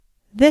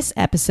This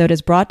episode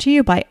is brought to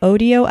you by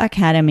Odeo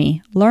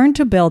Academy. Learn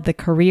to build the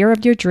career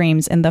of your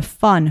dreams in the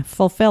fun,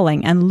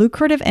 fulfilling, and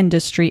lucrative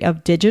industry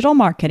of digital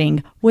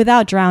marketing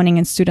without drowning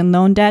in student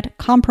loan debt,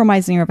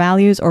 compromising your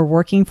values, or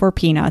working for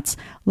peanuts.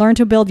 Learn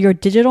to build your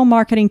digital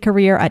marketing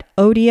career at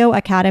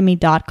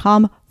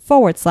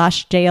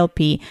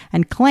odeoacademy.com/JLP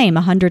and claim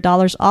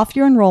 $100 off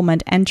your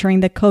enrollment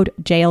entering the code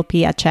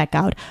JLP at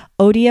checkout.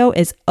 Odeo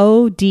is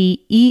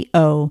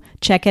ODEO.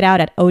 Check it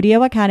out at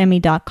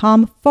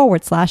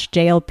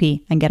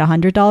odeoacademy.com/JLP and get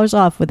 $100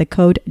 off with the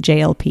code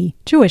JLP.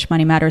 Jewish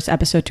Money Matters,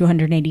 episode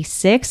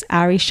 286,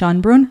 Ari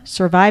Schonbrun,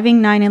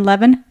 Surviving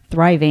 9/11,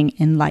 Thriving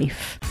in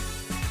Life.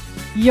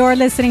 You're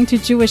listening to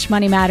Jewish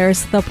Money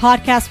Matters, the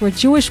podcast where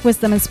Jewish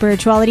wisdom and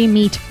spirituality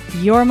meet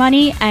your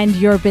money and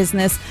your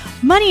business.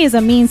 Money is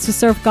a means to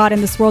serve God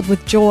in this world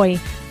with joy,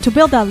 to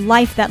build a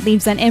life that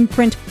leaves an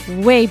imprint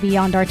way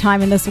beyond our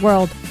time in this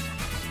world.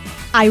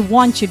 I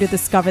want you to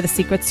discover the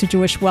secrets to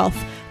Jewish wealth,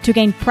 to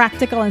gain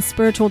practical and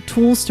spiritual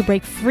tools to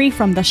break free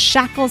from the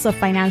shackles of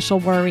financial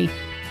worry,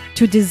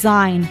 to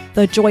design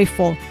the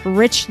joyful,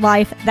 rich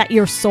life that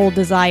your soul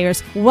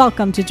desires.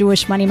 Welcome to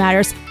Jewish Money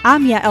Matters.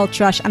 I'm Yael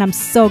Trush, and I'm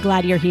so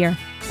glad you're here.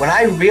 When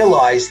I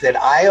realized that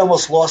I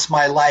almost lost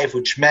my life,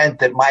 which meant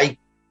that my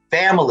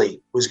family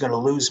was going to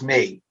lose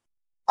me,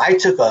 I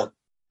took a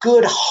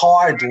good,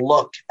 hard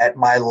look at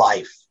my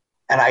life,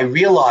 and I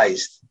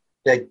realized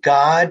that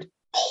God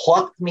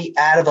plucked me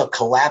out of a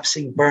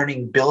collapsing,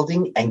 burning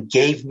building and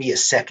gave me a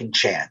second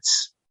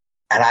chance.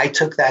 And I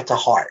took that to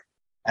heart.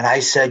 And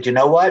I said, you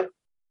know what?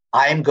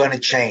 I'm going to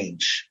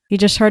change. You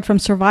just heard from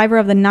survivor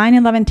of the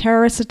 9/11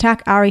 terrorist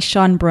attack, Ari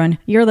Schonbrun.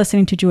 You're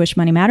listening to Jewish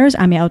Money Matters.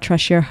 I'm Yael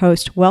Trush, your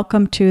host.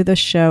 Welcome to the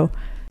show.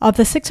 Of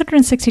the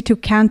 662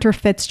 Cantor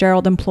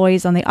Fitzgerald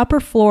employees on the upper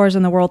floors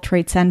in the World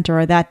Trade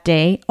Center that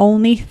day,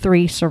 only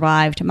 3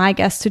 survived. My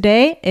guest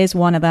today is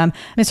one of them.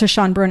 Mr.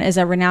 Schonbrun is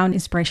a renowned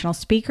inspirational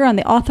speaker and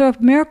the author of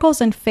Miracles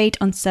and Fate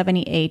on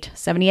 78.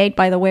 78,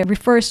 by the way,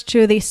 refers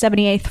to the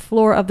 78th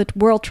floor of the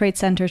World Trade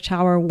Center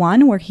Tower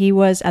 1, where he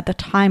was at the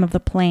time of the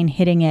plane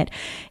hitting it.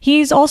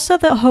 He's also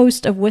the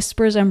host of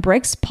Whispers and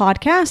Bricks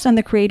podcast and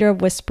the creator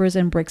of Whispers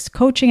and Bricks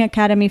Coaching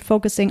Academy,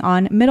 focusing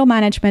on middle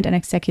management and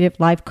executive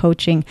life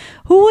coaching.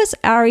 Who was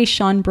Ari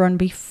Schonbrun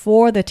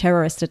before the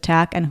terrorist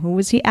attack, and who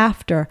was he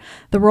after?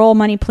 The role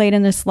money played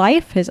in his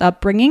life, his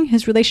upbringing,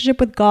 his relationship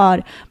with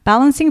God,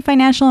 balancing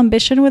financial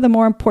ambition with the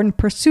more important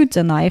pursuits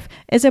in life.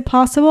 Is it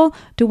possible?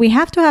 Do we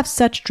have to have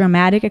such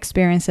dramatic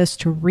experiences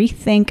to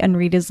rethink and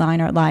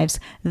redesign our lives?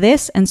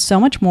 This and so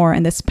much more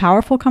in this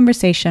powerful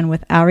conversation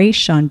with Ari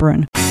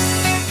Schonbrun.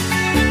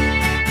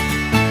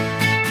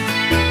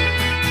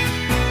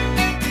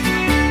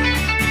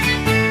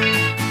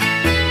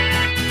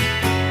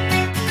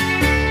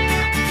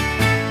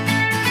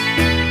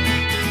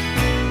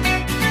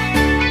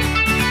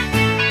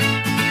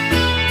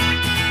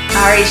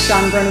 Ari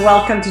Schonbrun,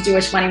 welcome to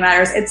Jewish Money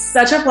Matters. It's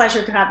such a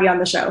pleasure to have you on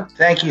the show.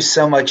 Thank you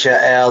so much,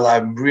 Yael.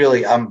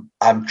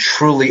 I'm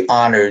truly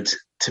honored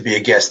to be a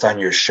guest on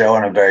your show,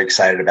 and I'm very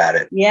excited about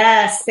it.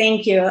 Yes,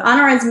 thank you.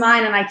 Honor is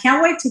mine, and I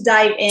can't wait to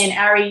dive in.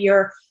 Ari,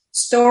 your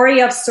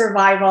story of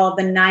survival of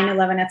the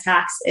 9/11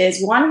 attacks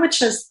is one which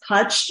has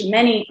touched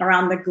many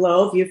around the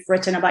globe. You've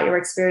written about your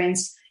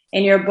experience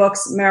in your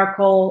books,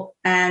 Miracles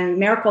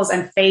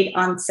and Fate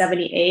on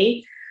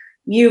 78.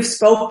 You've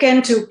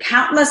spoken to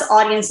countless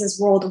audiences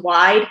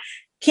worldwide.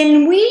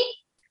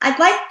 I'd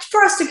like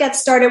for us to get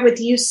started with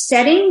you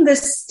setting the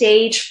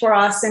stage for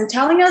us and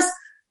telling us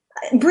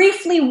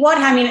briefly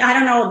I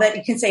don't know that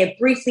you can say it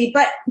briefly,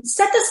 but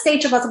set the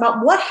stage of us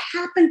about what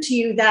happened to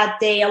you that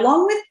day,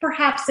 along with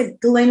perhaps a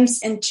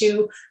glimpse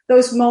into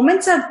those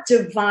moments of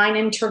divine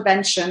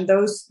intervention,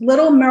 those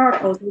little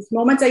miracles, those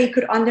moments that you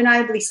could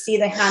undeniably see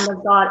the hand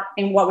of God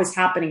in what was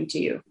happening to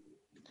you.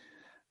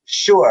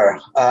 Sure.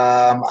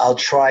 I'll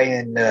try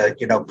and,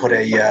 put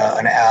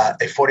a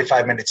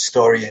 45-minute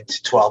story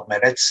into 12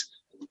 minutes.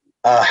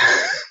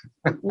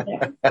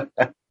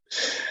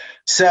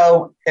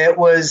 So it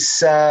was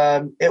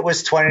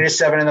 20 to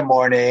 7 in the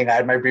morning. I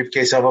had my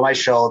briefcase over my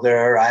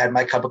shoulder. I had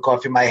my cup of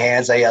coffee in my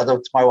hands. I yelled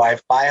up to my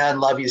wife, "Bye, hon,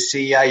 love you,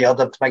 see ya." I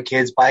yelled up to my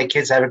kids, "Bye,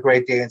 kids, have a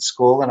great day in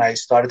school." And I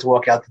started to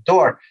walk out the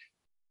door.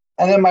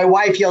 And then my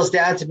wife yells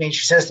down to me and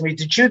she says to me,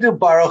 "Did you do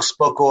Baruch's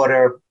book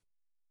order?"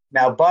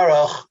 Now,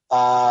 Baruch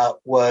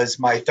was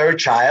my third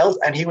child,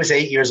 and he was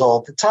 8 years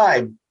old at the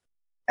time.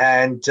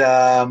 And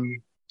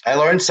I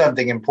learned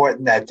something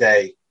important that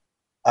day.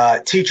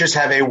 Teachers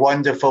have a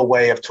wonderful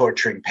way of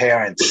torturing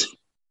parents.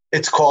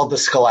 It's called the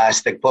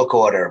Scholastic Book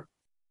Order.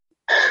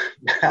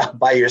 Now,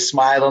 by your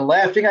smile and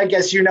laughing, I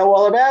guess you know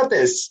all about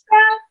this.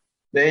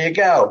 There you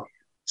go.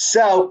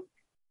 So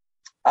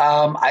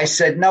I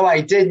said, "No, I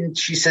didn't."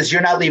 She says,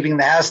 "You're not leaving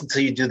the house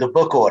until you do the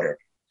book order."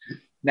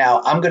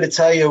 Now, I'm going to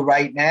tell you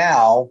right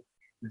now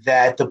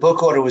that the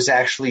book order was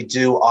actually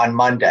due on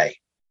Monday,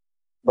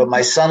 but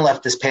my son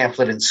left his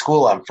pamphlet in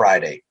school on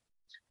Friday.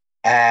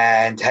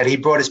 And had he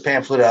brought his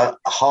pamphlet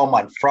home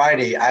on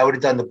Friday, I would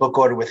have done the book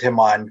order with him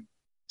on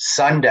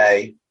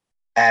Sunday.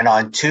 And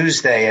on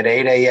Tuesday at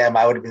 8 a.m.,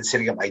 I would have been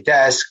sitting at my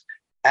desk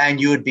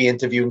and you would be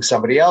interviewing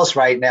somebody else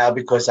right now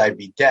because I'd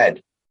be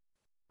dead.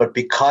 But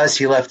because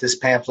he left his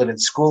pamphlet in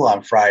school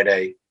on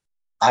Friday,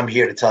 I'm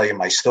here to tell you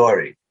my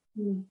story.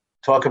 Mm-hmm.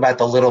 Talk about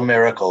the little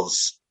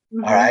miracles.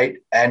 Mm-hmm. All right.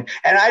 And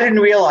I didn't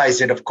realize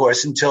it, of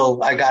course,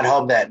 until I got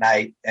home that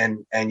night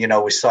and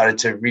we started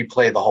to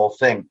replay the whole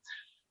thing.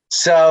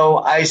 So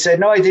I said,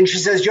 no, I didn't. She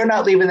says, you're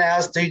not leaving the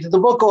house till you do the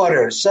book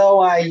order. So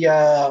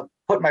I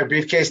put my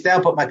briefcase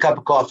down, put my cup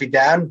of coffee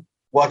down,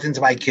 walked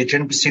into my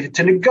kitchen, proceeded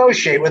to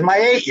negotiate with my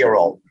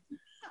 8-year-old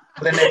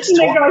for the next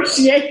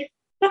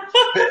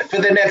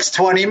for the next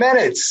 20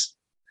 minutes.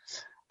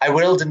 I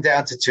whittled him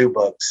down to 2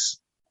 books.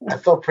 I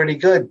felt pretty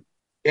good.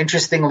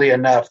 Interestingly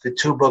enough, the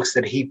 2 books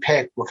that he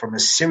picked were from a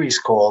series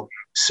called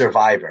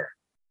Survivor.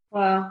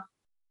 Wow.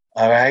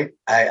 All right.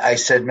 I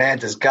said, man,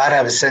 does God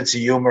have a sense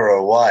of humor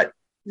or what?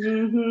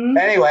 Mm-hmm.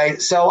 Anyway,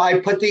 so I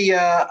put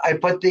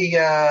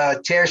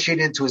the tear sheet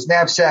into his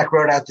knapsack,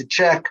 wrote out the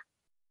check,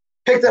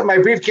 picked up my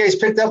briefcase,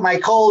 picked up my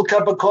cold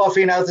cup of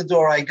coffee, and out the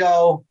door I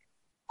go.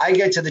 I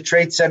get to the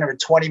Trade Center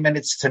at 20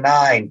 minutes to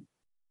 9.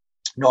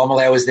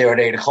 Normally I was there at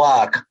 8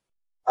 o'clock.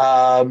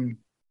 My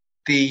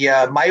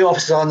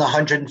office is on the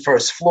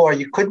 101st floor.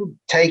 You couldn't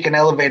take an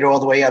elevator all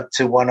the way up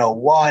to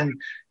 101.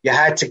 You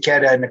had to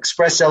get an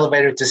express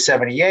elevator to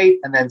 78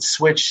 and then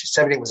switch.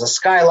 78 was a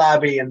sky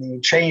lobby, and then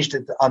you changed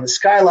it on the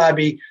sky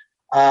lobby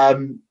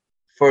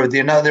for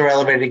another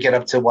elevator to get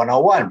up to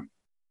 101.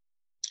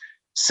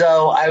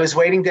 So I was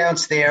waiting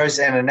downstairs,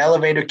 and an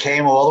elevator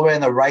came all the way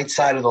on the right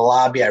side of the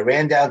lobby. I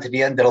ran down to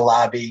the end of the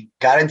lobby,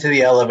 got into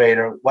the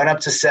elevator, went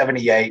up to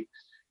 78.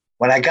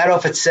 When I got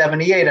off at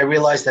 78, I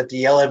realized that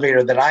the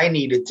elevator that I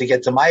needed to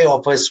get to my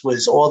office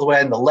was all the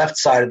way on the left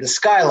side of the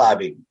sky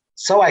lobby.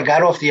 So I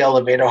got off the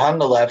elevator, hung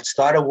the left,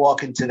 started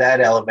walking to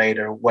that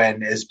elevator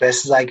when, as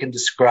best as I can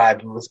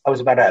describe, I was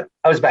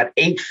about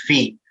 8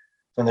 feet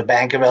from the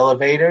bank of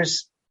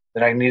elevators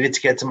that I needed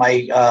to get to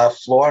my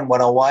floor on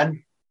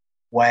 101.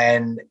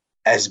 When,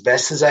 as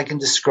best as I can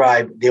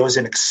describe, there was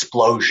an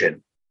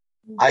explosion.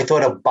 I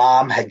thought a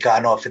bomb had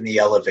gone off in the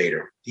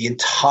elevator. The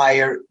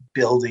entire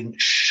building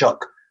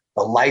shook.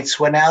 The lights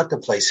went out, the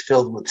place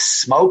filled with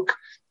smoke,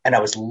 and I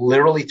was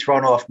literally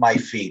thrown off my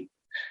feet.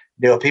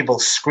 There were people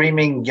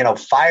screaming,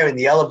 fire in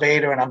the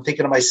elevator, and I'm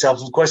thinking to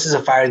myself, of course there's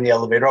a fire in the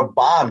elevator. A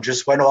bomb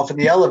just went off in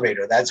the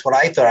elevator. That's what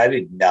I thought. I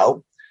didn't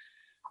know.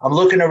 I'm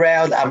looking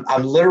around.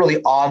 I'm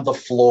literally on the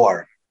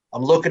floor.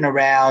 I'm looking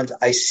around.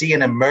 I see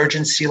an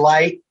emergency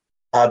light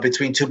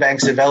between 2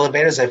 banks of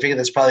elevators. I figured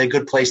that's probably a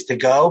good place to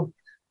go.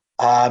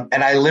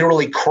 And I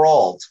literally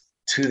crawled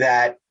to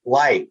that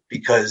light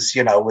because,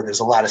 when there's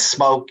a lot of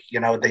smoke,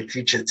 they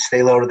teach you to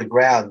stay low to the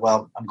ground.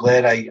 Well, I'm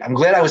glad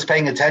I was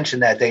paying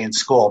attention that day in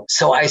school.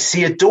 So I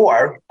see a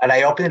door and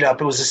I opened it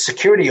up. It was a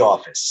security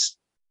office.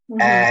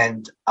 Mm-hmm.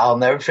 And I'll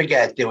never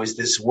forget, there was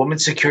this woman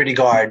security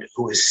guard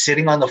who was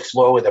sitting on the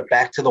floor with her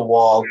back to the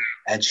wall,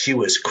 and she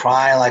was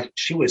crying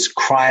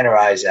her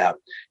eyes out.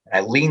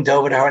 And I leaned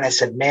over to her and I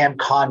said, ma'am,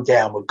 calm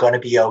down. We're going to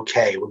be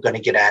okay. We're going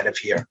to get out of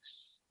here.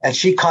 And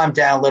she calmed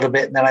down a little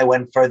bit. And then I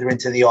went further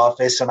into the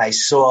office and I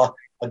saw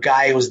a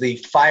guy who was the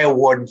fire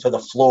warden for the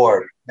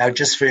floor. Now,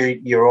 just for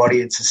your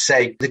audience's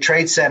sake, the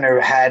Trade Center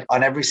had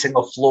on every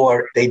single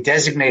floor, they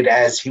designated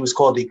as, he was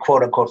called the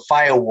quote unquote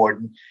fire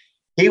warden.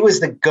 He was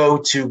the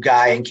go-to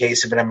guy in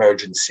case of an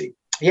emergency.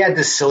 He had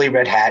this silly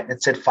red hat and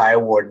it said fire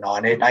warden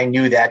on it. I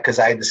knew that because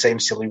I had the same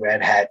silly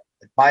red hat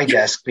at my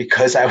desk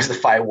because I was the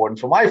fire warden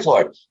for my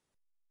floor.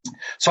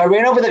 So I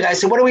ran over to the guy. I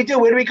said, what do we do?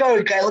 Where do we go?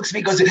 The guy looks at me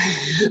and goes,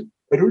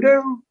 I don't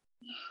know.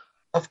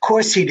 Of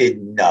course he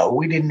didn't know.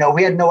 We didn't know.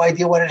 We had no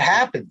idea what had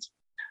happened.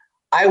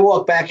 I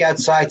walk back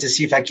outside to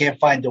see if I can't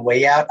find a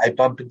way out. I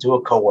bump into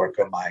a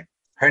coworker of mine.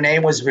 Her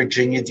name was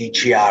Virginia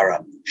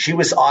DiChiara. She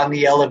was on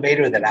the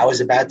elevator that I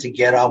was about to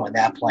get on when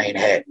that plane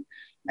hit.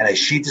 And as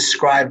she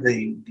described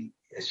the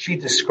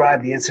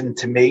incident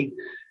to me,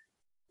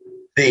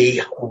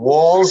 the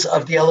walls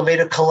of the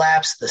elevator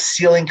collapsed, the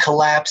ceiling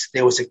collapsed.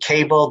 There was a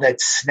cable that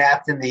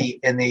snapped in the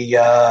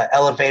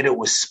elevator. It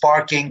was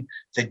sparking.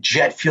 The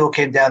jet fuel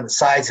came down the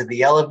sides of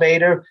the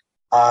elevator.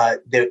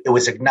 It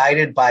was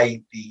ignited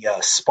by the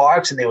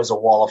sparks, and there was a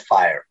wall of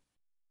fire.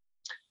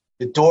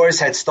 The doors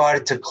had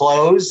started to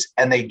close,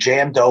 and they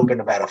jammed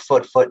open about a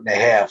foot and a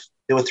half.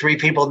 There were 3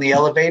 people in the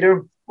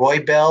elevator,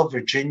 Roy Bell,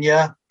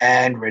 Virginia,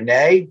 and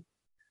Renee.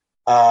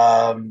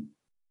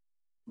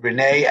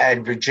 Renee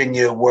and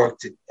Virginia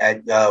worked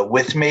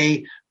with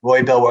me.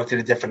 Roy Bell worked at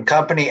a different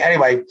company.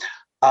 Anyway,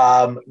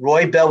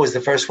 Roy Bell was the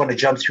first one to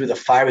jump through the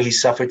fire. He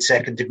suffered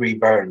 2nd-degree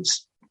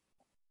burns.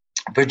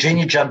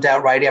 Virginia jumped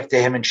out right after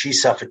him, and she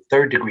suffered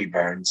 3rd-degree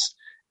burns.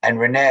 And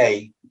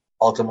Renee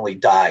ultimately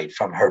died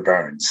from her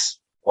burns,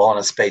 all in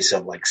a space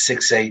of like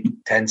 6,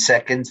 8, 10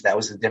 seconds. That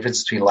was the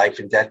difference between life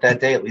and death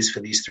that day, at least for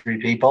these 3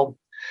 people.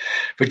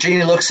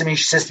 Virginia looks at me.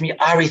 She says to me,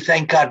 Ari,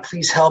 thank God,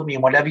 please help me.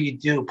 And whatever you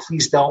do,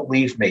 please don't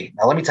leave me.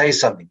 Now, let me tell you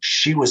something.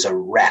 She was a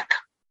wreck.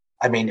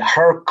 I mean,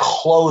 her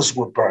clothes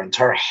were burned.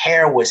 Her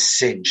hair was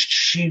singed.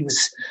 She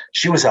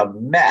was a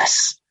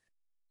mess.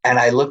 And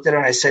I looked at her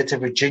and I said to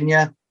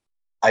Virginia,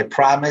 I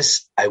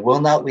promise I will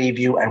not leave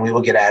you and we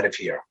will get out of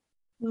here.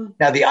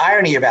 Now, the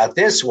irony about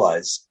this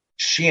was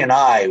she and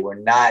I were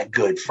not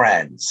good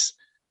friends.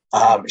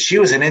 She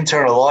was an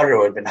internal auditor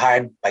who had been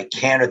hired by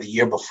Cantor the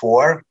year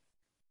before,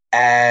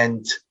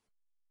 and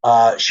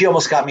she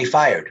almost got me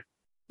fired.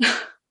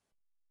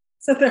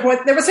 So there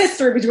was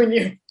history between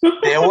you.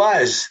 There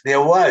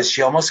was.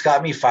 She almost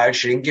got me fired.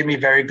 She didn't give me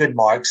very good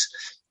marks,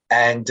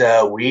 and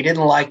we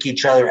didn't like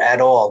each other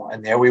at all.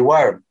 And there we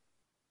were.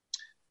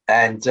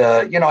 And,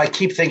 I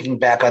keep thinking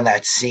back on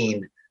that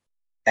scene,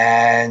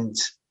 and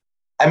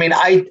I mean,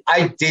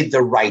 I did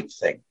the right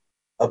thing.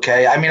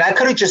 Okay. I mean, I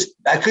could have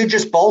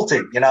just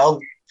bolted,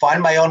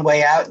 find my own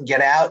way out and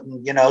get out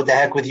and, the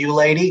heck with you,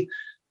 lady.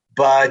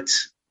 But,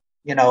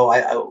 we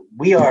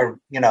are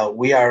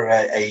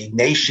a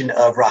nation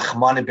of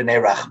Rahmanim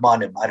b'nei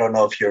Rahmanim. I don't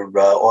know if your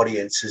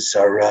audiences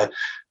are,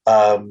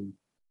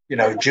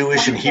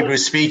 Jewish and Hebrew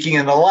speaking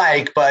and the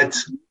like, but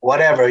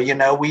whatever,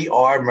 we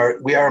are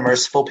a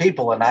merciful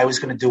people. And I was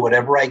going to do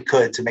whatever I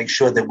could to make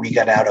sure that we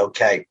got out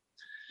okay.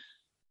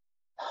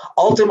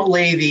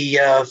 Ultimately,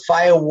 the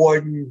fire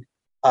warden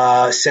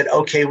said,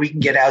 okay, we can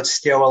get out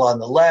stairwell on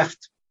the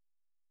left.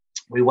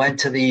 We went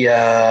to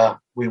the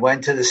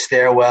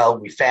stairwell,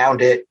 we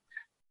found it,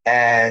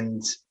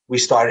 and we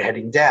started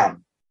heading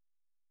down.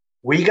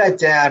 We got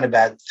down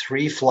about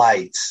 3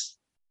 flights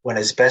when,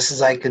 as best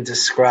as I can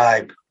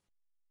describe,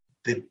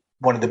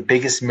 one of the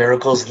biggest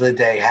miracles of the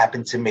day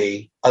happened to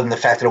me, other than the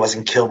fact that I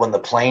wasn't killed when the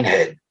plane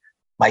hit.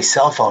 My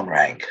cell phone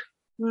rang.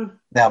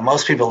 Now,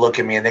 most people look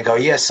at me and they go,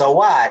 yeah, so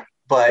what?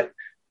 But,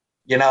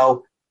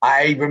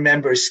 I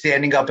remember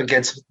standing up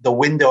against the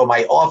window of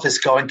my office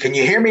going, can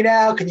you hear me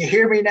now? Can you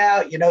hear me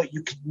now?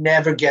 You could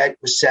never get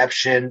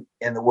reception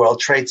in the World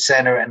Trade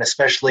Center. And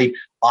especially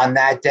on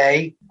that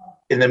day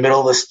in the middle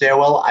of the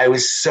stairwell, I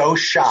was so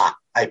shocked.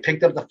 I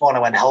picked up the phone. I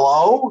went,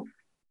 hello?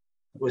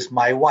 It was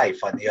my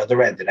wife on the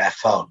other end of that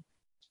phone.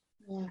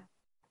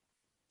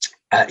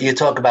 Yeah. You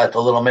talk about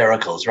the little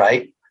miracles,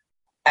 right?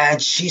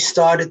 And she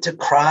started to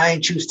cry,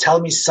 and she was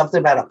telling me something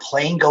about a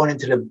plane going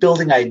into the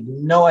building. I had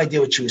no idea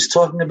what she was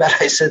talking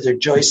about. I said to her,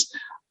 Joyce,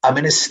 I'm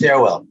in a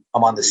stairwell.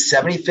 I'm on the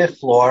 75th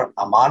floor.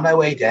 I'm on my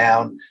way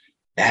down.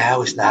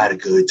 Now is not a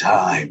good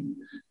time.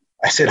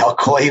 I said, I'll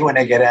call you when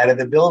I get out of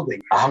the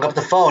building. I hung up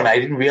the phone. I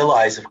didn't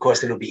realize, of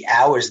course, that it would be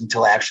hours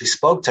until I actually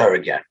spoke to her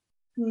again.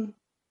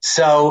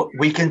 So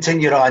we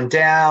continued on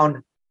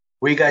down.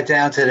 We got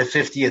down to the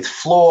 50th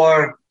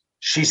floor.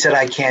 She said,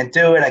 I can't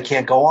do it. I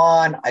can't go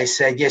on. I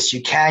said, yes,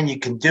 you can. You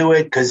can do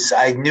it. Because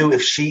I knew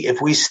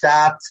if we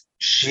stopped,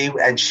 she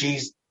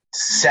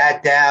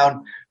sat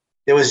down,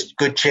 there was a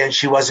good chance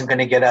she wasn't going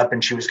to get up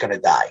and she was going to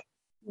die.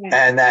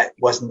 Yeah. And that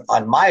wasn't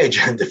on my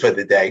agenda for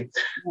the day.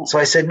 Yeah. So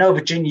I said, no,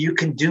 Virginia, you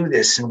can do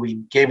this. And we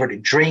gave her to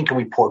drink and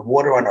we poured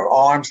water on her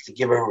arms to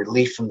give her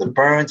relief from the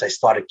burns. I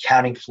started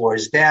counting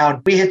floors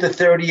down. We hit the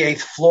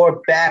 38th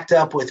floor, backed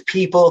up with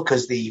people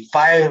because the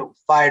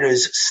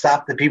firefighters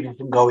stopped the people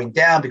from going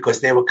down because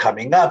they were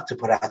coming up to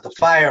put out the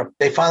fire.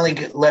 They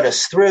finally let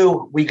us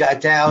through. We got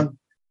down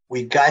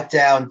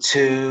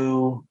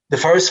to the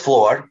first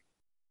floor.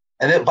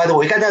 And then, by the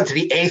way, we got down to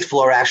the 8th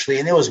floor, actually,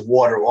 and there was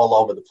water all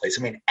over the place.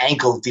 I mean,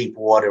 ankle-deep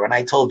water. And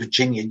I told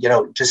Virginia, you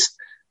got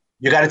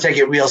to take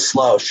it real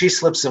slow. She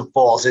slips and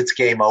falls, it's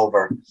game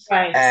over.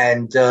 Right.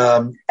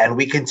 And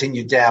we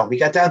continued down. We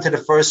got down to the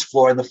first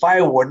floor, and the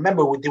fire warden,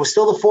 remember, there were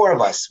still the 4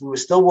 of us. We were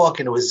still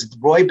walking. It was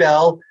Roy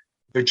Bell,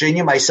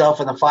 Virginia,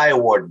 myself, and the fire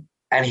warden.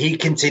 And he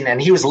continued,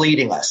 and he was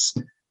leading us.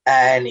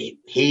 And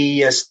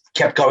he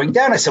kept going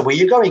down. I said, where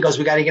you going? He goes,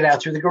 we got to get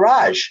out through the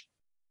garage.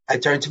 I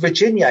turned to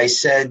Virginia. I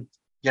said,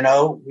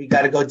 we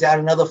got to go down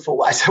another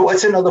 4. I said,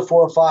 what's another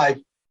 4 or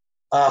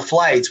 5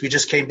 flights? We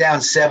just came down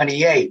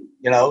 78,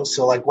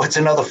 so like, what's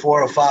another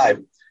 4 or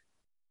 5?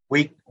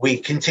 We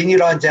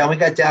continued on down. We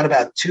got down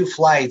about 2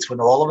 flights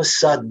when all of a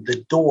sudden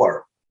the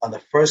door on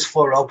the first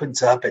floor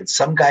opens up and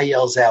some guy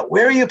yells out,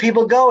 where are you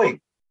people going?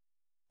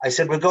 I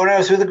said, we're going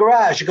out through the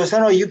garage. He goes,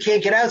 no, you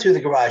can't get out through the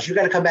garage. You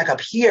got to come back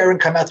up here and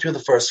come out through the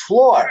first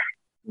floor.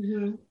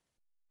 Mm-hmm.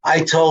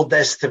 I told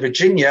this to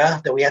Virginia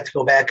that we had to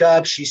go back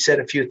up. She said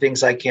a few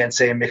things I can't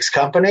say in mixed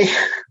company.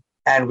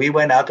 And we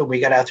went up and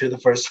we got out through the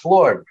first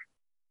floor.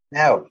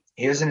 Now,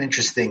 here's an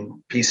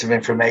interesting piece of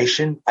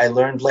information. I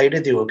learned later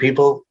there were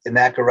people in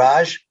that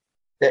garage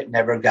that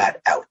never got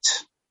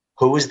out.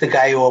 Who was the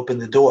guy who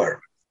opened the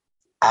door?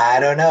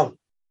 I don't know.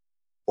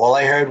 All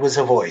I heard was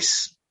a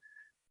voice.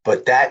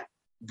 But that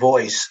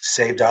voice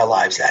saved our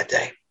lives that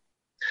day.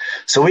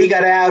 So we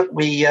got out.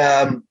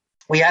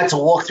 We had to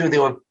walk through.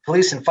 There were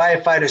police and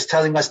firefighters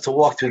telling us to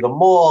walk through the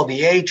mall,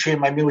 the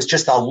atrium. I mean, it was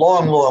just a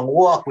long, long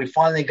walk. We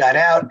finally got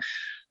out.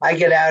 I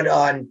get out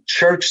on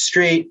Church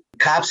Street.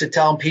 Cops are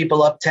telling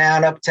people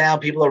uptown.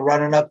 People are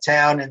running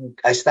uptown. And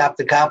I stopped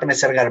the cop and I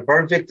said, I got a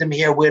burn victim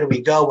here. Where do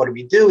we go? What do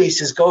we do? He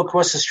says, go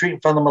across the street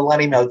in front of the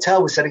Millennium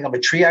Hotel. We're setting up a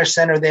triage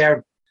center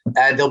there.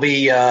 And there'll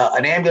be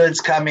an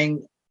ambulance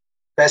coming.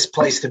 Best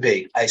place to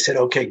be. I said,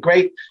 okay,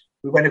 great.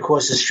 We went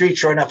across the street.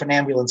 Sure enough, an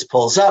ambulance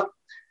pulls up.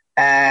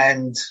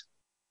 And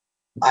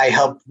I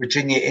helped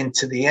Virginia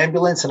into the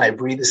ambulance and I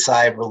breathed a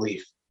sigh of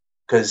relief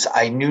because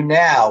I knew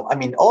now, I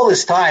mean, all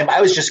this time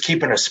I was just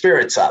keeping her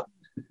spirits up,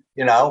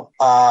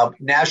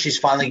 now she's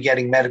finally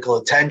getting medical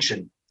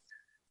attention.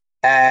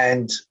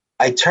 And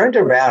I turned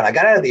around, I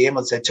got out of the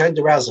ambulance, I turned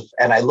around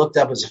and I looked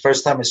up. It was the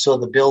first time I saw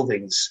the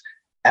buildings.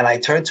 And I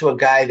turned to a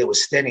guy that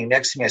was standing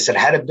next to me. I said,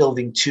 how did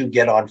building 2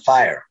 get on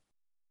fire?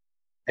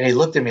 And he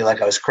looked at me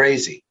like I was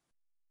crazy.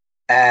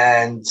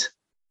 And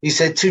he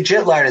said, 2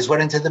 jetliners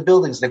went into the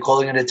buildings. They're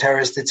calling it a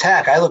terrorist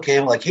attack. I look at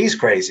him like he's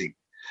crazy.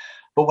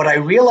 But what I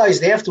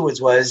realized afterwards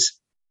was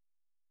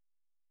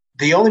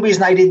the only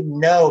reason I didn't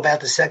know about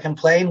the second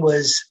plane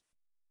was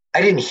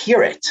I didn't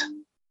hear it.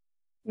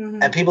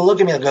 Mm-hmm. And people look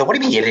at me and go, what do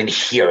you mean you didn't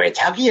hear it?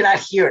 How can you not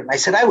hear it? And I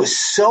said, I was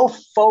so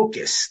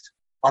focused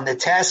on the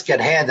task at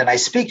hand. And I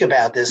speak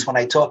about this when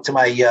I talk to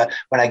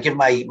when I give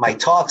my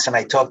talks and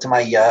I talk to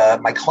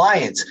my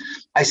clients.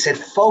 I said,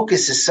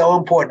 focus is so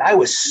important. I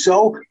was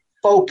so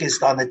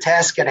focused on the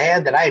task at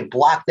hand that I had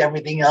blocked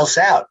everything else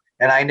out.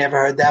 And I never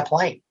heard that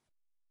plane.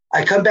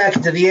 I come back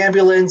into the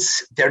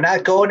ambulance. They're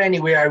not going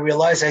anywhere. I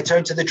realized. I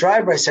turned to the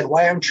driver. I said,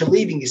 why aren't you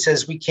leaving? He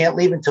says, we can't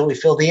leave until we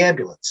fill the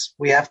ambulance.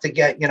 We have to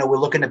get, we're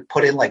looking to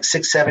put in like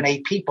 6, 7,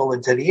 8 people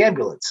into the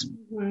ambulance.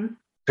 Mm-hmm.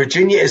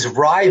 Virginia is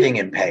writhing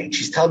in pain.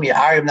 She's telling me,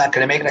 Ari, I'm not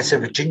going to make it. I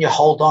said, Virginia,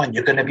 hold on.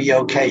 You're going to be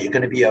okay. You're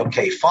going to be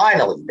okay.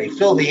 Finally, they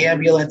fill the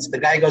ambulance. The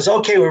guy goes,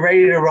 okay, we're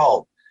ready to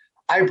roll.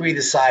 I breathe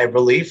a sigh of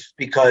relief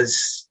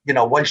because,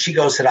 once she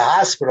goes to the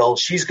hospital,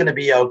 she's going to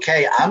be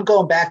okay. I'm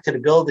going back to the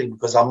building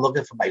because I'm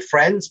looking for my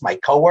friends, my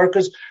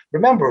coworkers.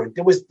 Remember,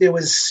 there was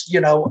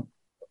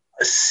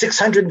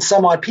 600 and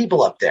some odd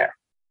people up there.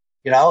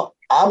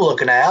 I'm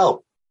looking to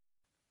help.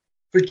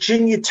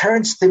 Virginia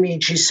turns to me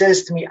and she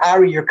says to me,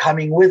 Ari, you're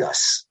coming with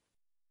us.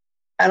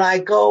 And I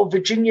go,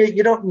 Virginia,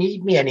 you don't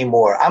need me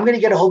anymore. I'm going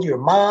to get a hold of your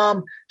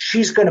mom.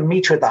 She's going to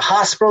meet you at the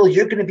hospital.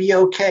 You're going to be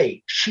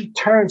okay. She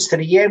turns to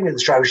the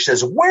ambulance driver. She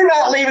says, we're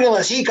not leaving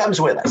unless he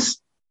comes with us.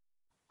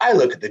 I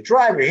look at the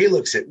driver. He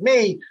looks at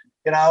me,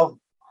 and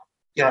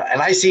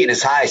I see in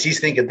his eyes,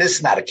 he's thinking, this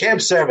is not a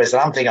cab service.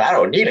 And I'm thinking, I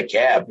don't need a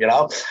cab,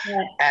 Yeah.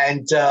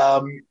 And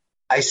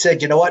I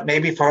said, you know what?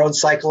 Maybe for her own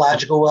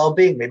psychological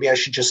well-being, maybe I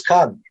should just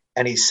come.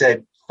 And he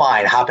said,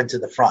 fine, hop into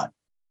the front.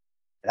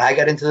 And I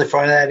got into the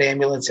front of that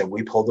ambulance and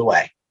we pulled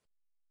away.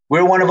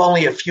 We're one of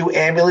only a few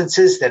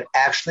ambulances that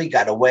actually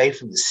got away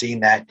from the scene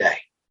that day.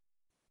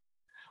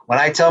 When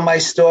I tell my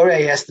story,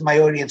 I ask my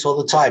audience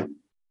all the time,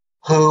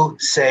 who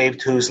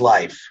saved whose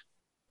life?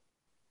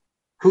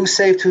 Who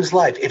saved whose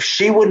life? If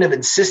she wouldn't have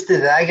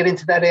insisted that I get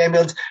into that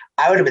ambulance,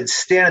 I would have been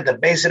standing at the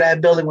base of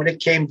that building when it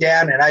came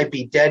down and I'd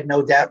be dead,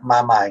 no doubt in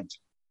my mind.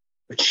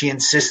 But she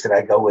insisted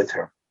I go with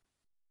her.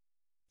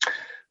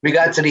 We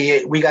got to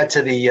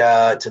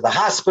the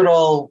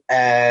hospital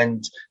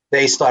and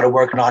they started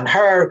working on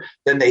her.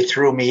 Then they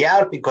threw me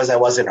out because I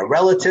wasn't a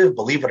relative.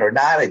 Believe it or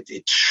not,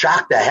 it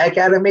shocked the heck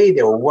out of me.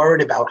 They were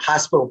worried about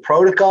hospital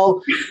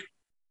protocol.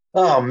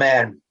 Oh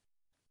man.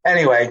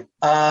 Anyway,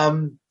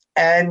 and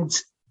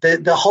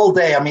the whole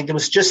day, there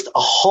was just a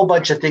whole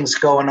bunch of things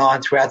going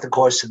on throughout the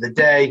course of the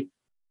day.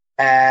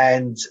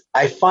 And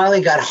I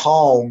finally got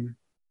home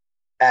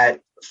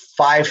at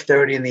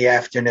 5:30 in the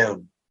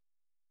afternoon.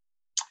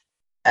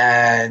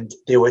 And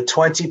there were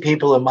 20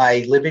 people in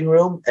my living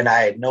room, and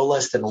I had no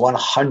less than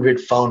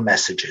 100 phone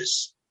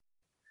messages.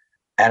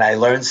 And I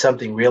learned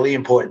something really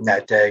important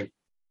that day.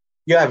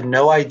 You have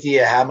no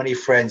idea how many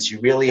friends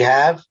you really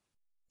have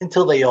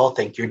until they all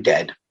think you're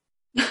dead.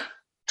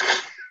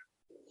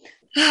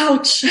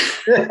 Ouch.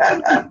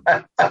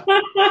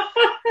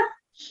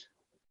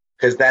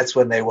 Because that's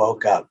when they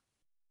woke up.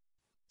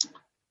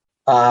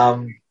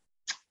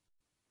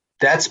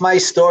 That's my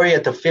story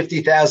at the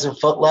 50,000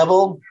 foot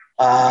level.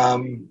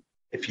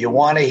 If you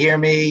want to hear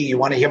me, you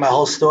want to hear my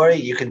whole story,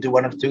 you can do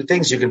one of 2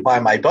 things. You can buy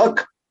my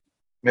book,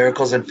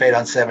 Miracles and Fate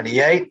on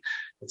 78.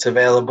 It's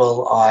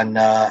available on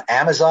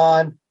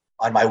Amazon,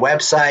 on my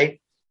website,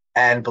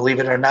 and believe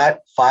it or not,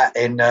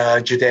 in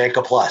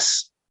Judaica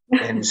Plus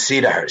in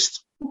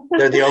Cedarhurst.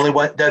 They're the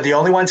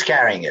only ones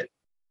carrying it.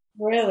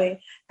 Really?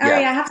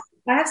 Ari, yeah.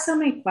 I have so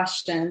many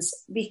questions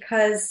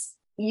because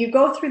you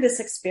go through this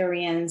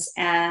experience,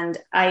 and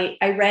I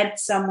read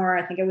somewhere,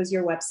 I think it was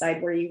your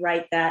website, where you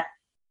write that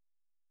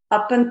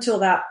up until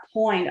that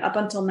point, up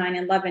until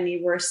 9/11,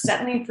 you were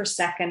settling for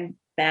second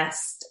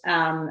best.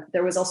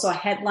 There was also a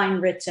headline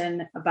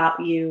written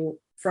about you,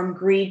 From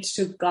Greed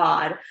to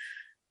God.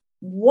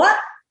 What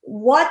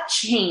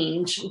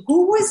changed?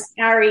 Who was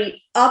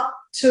Ari up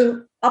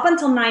until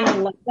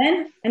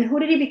 9/11, and who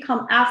did he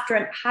become after,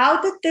 and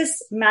how did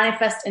this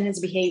manifest in his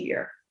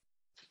behavior?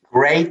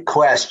 Great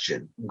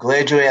question. I'm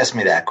glad you asked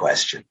me that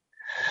question.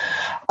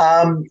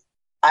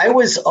 I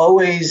was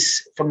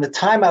always, from the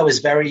time I was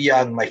very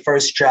young, my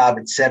first job,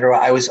 etc.,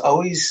 I was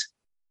always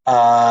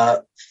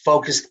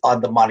focused on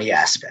the money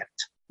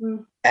aspect.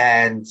 Mm.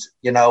 And,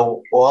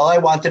 all I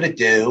wanted to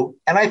do,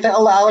 and I think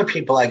a lot of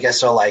people, I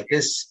guess, are like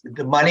this,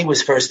 the money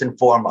was first and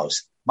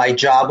foremost. My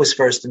job was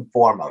first and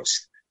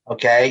foremost.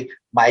 Okay.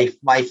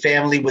 My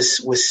family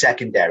was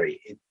secondary.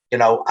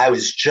 I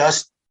was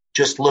just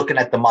looking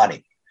at the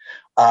money.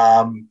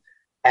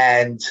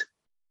 And,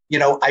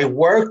 I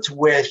worked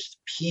with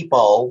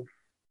people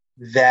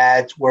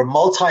that were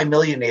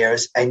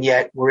multimillionaires and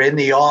yet were in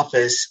the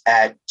office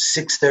at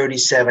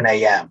 6:37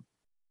 a.m.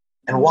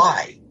 And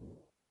why?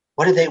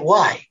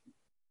 Why?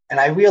 And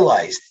I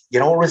realized,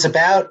 what it was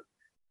about?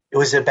 It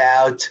was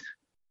about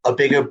a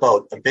bigger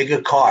boat, a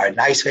bigger car,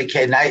 next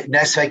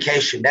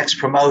vacation, next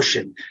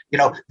promotion.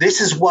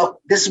 This is what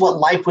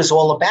life was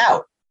all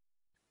about.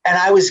 And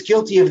I was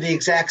guilty of the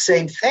exact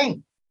same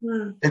thing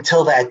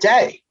until that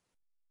day.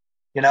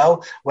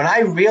 When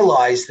I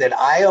realized that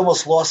I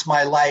almost lost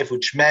my life,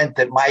 which meant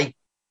that my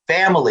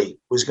family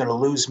was going to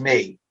lose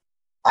me,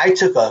 I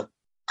took a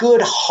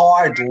good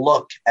hard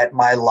look at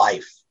my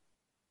life.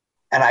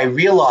 And I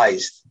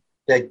realized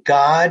that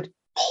God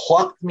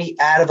plucked me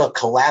out of a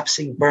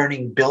collapsing,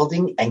 burning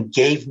building and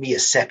gave me a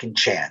second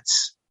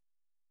chance.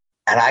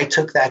 And I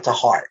took that to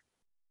heart.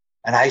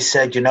 And I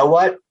said, you know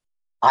what?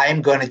 I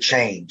am going to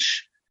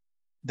change.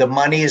 The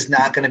money is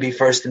not going to be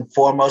first and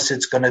foremost.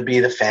 It's going to be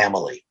the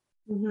family.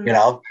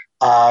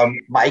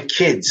 My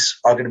kids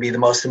are going to be the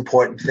most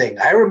important thing.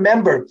 I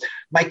remember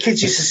my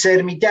kids used to say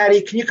to me,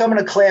 Daddy, can you come on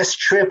a class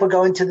trip? We're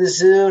going to the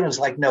zoo. And I was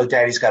like, no,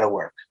 Daddy's got to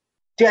work.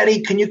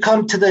 Daddy, can you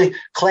come to the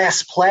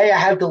class play? I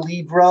have the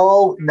lead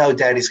role. No,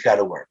 Daddy's got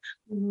to work.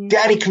 Mm-hmm.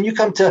 Daddy, can you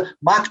come to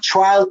mock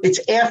trial? It's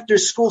after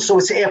school, so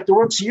it's after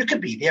work, so you could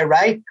be there,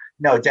 right?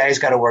 No, Daddy's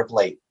got to work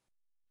late.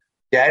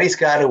 Daddy's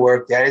got to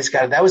work.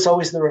 That was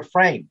always the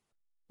refrain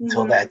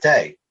until that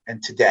day.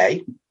 And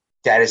today,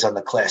 Daddy's on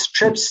the class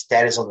trips.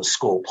 Daddy's on the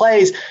school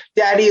plays.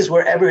 Daddy is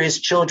wherever his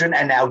children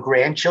and now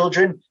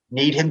grandchildren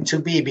need him to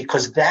be,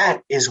 because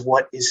that is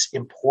what is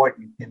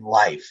important in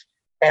life.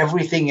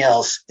 Everything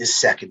else is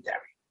secondary.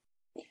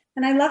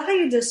 And I love how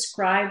you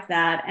describe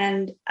that.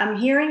 And I'm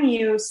hearing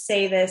you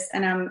say this,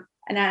 and I'm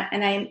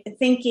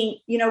thinking,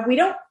 we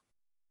don't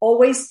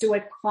always do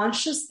it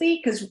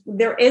consciously, because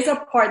there is a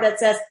part that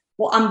says,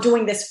 well, I'm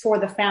doing this for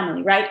the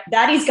family, right?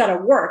 Daddy's got to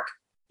work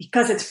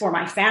because it's for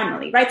my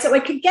family, right? So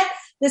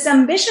this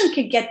ambition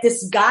could get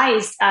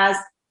disguised as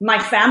my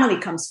family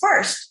comes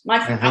first.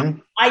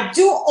 I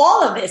do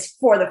all of this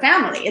for the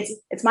family.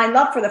 It's my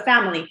love for the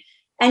family.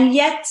 And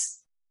yet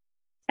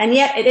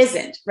it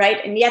isn't,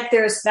 right? And yet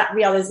there's that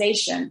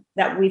realization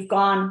that we've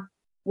gone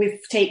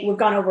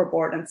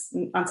overboard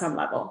on some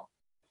level.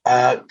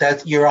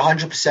 That you're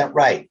 100%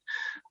 right.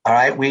 All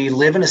right. We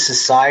live in a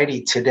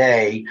society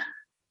today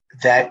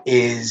that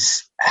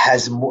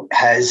has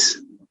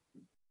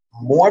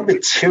more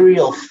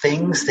material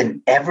things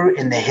than ever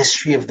in the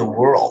history of the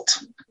world.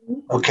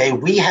 Okay.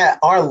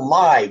 Our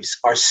lives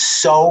are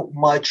so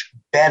much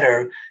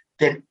better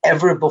than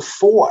ever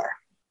before,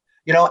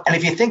 and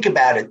if you think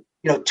about it,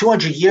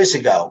 200 years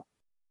ago,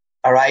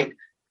 all right,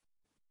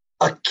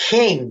 a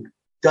king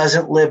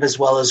doesn't live as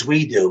well as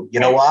we do. You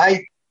know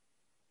why?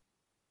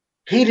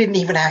 They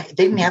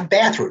didn't have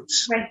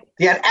bathrooms. Right.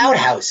 They had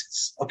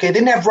outhouses. Okay. They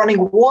didn't have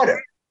running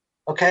water.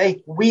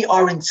 Okay. We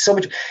are in so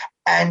much,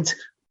 and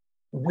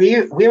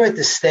we're at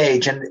the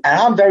stage, and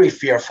I'm very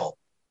fearful.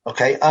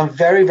 Okay. I'm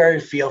very,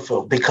 very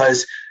fearful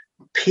because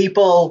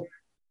people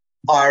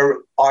are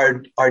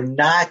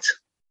not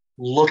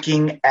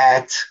looking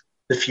at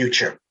the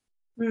future.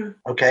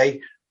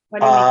 Okay.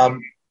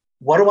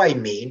 What do I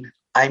mean?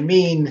 I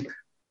mean,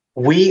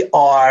 we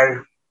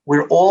all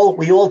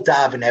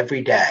daven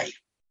every day,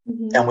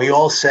 and we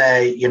all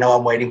say,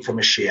 I'm waiting for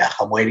Mashiach.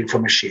 I'm waiting for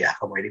Mashiach.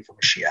 I'm waiting for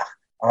Mashiach.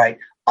 All right.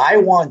 I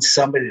want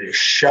somebody to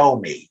show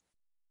me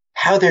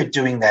how they're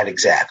doing that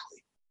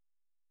exactly.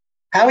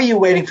 How are you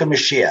waiting for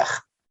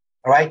Mashiach?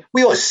 All right.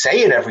 We all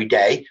say it every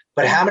day,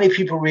 but how many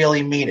people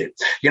really mean it?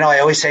 I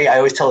always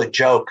tell a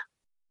joke.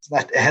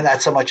 It's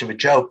not so much of a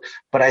joke,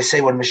 but I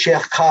say when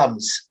Mashiach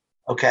comes,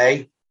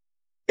 okay,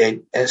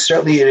 it'll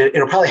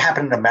probably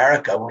happen in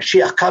America. When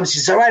Mashiach comes, he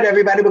says, all right,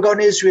 everybody, we're going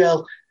to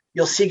Israel.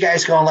 You'll see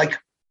guys going like,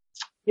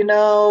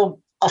 I'll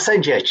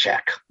send you a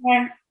check.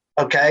 Yeah.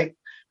 Okay.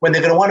 When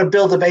they're going to want to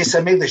build the Beis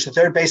HaMikdash, the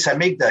third Beis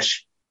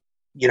HaMikdash,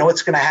 you know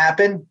what's going to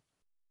happen?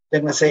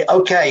 They're going to say,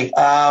 okay,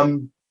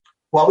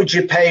 what would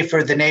you pay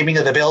for the naming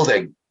of the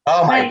building?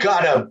 Oh my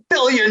God, $1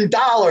 billion. You're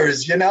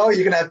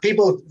going to have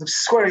people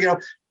swear,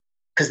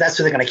 because that's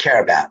what they're going to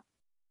care about,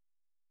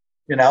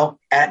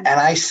 and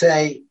I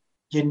say,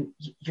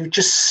 you're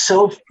just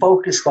so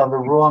focused on the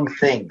wrong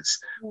things.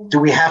 Do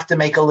we have to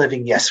make a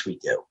living? Yes, we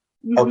do.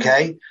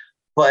 Okay.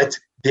 But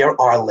there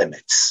are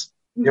limits.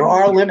 There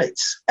are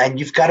limits, and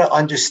you've got to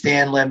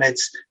understand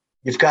limits.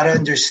 You've got to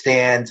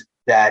understand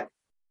that,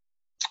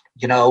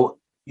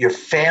 your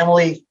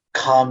family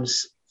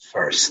comes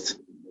first.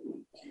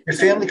 Your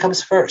family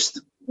comes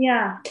first.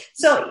 Yeah.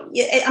 So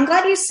I'm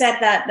glad you said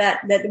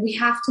that we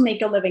have to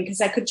make a living,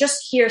 because I could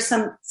just hear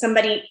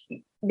somebody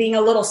being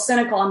a little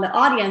cynical on the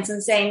audience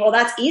and saying, well,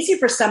 that's easy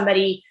for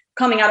somebody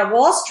coming out of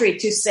Wall Street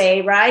to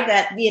say, right,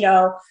 that,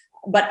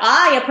 but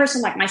a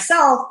person like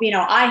myself,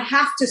 I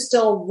have to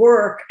still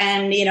work.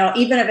 And,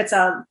 even if it's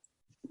a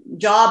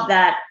job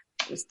that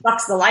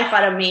sucks the life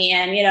out of me,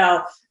 and,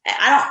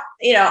 I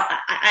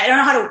don't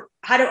know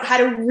how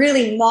to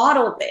really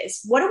model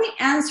this. What do we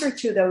answer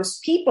to those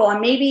people?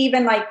 And maybe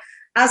even like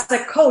as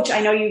a coach,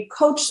 I know you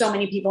coach so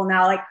many people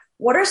now, like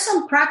what are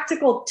some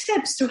practical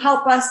tips to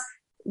help us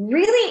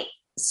really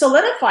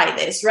solidify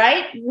this,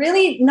 right?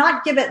 Really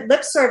not give it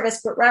lip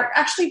service, but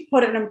actually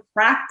put it in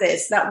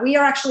practice that we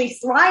are actually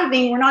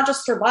thriving. We're not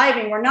just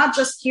surviving. We're not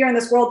just here in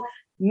this world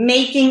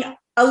making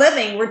a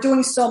living. We're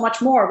doing so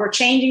much more. We're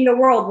changing the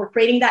world. We're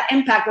creating that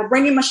impact. We're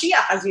bringing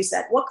Mashiach, as you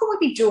said. What could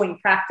we be doing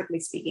practically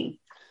speaking?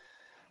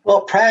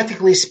 Well,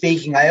 practically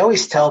speaking, I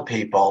always tell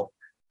people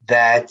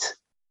that,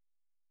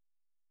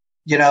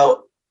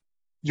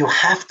 you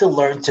have to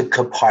learn to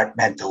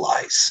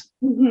compartmentalize.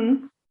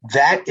 Mm-hmm.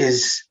 That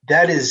is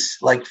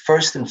like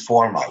first and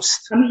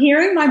foremost. I'm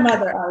hearing my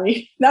mother,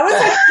 Ari. That was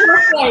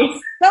her phrase.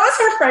 That was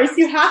her phrase.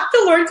 You have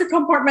to learn to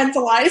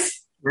compartmentalize.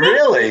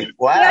 Really?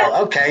 Wow.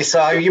 Yeah. Okay.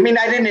 So you mean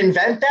I didn't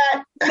invent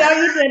that? No,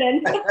 you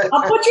didn't.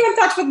 I'll put you in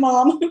touch with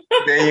Mom.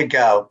 There you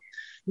go.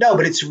 No,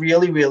 but it's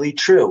really, really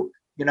true.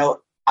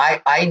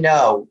 I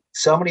know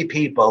so many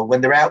people,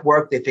 when they're at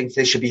work, they think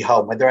they should be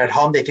home. When they're at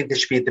home, they think they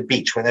should be at the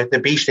beach. When they're at the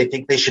beach, they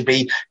think they should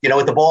be,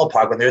 at the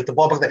ballpark. When they're at the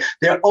ballpark,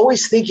 they're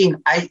always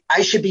thinking, I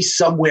should be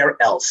somewhere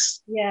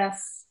else.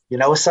 Yes. You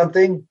know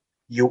something?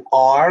 You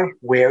are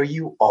where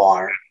you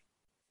are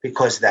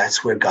because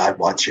that's where God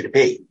wants you to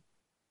be.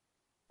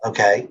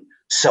 Okay?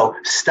 So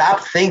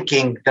stop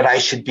thinking that I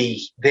should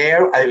be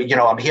there.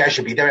 I'm here, I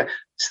should be there.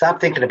 Stop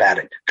thinking about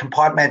it.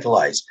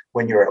 Compartmentalize.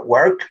 When you're at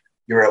work,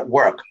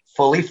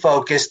 fully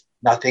focused,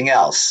 nothing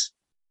else.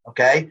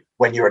 Okay?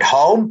 When you're at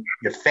home,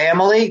 your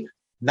family,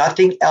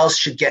 nothing else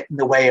should get in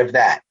the way of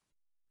that.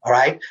 All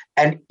right?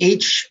 And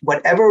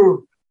whatever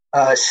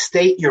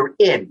state you're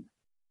in,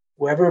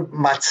 whatever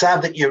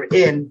matzav that you're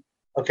in,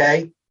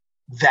 okay,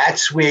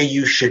 that's where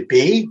you should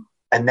be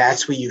and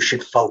that's where you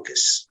should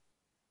focus.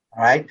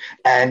 All right?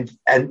 And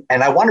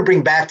I want to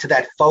bring back to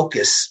that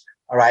focus,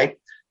 all right?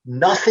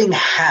 Nothing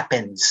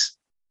happens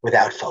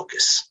without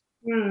focus.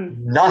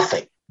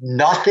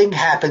 Nothing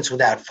happens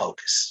without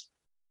focus.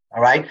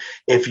 All right.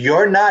 If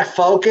you're not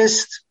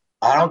focused,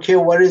 I don't care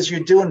what it is you're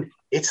doing,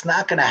 it's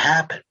not going to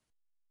happen.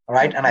 All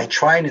right. And I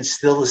try and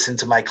instill this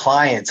into my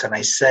clients. And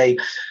I say,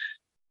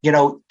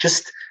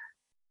 just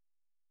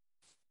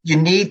you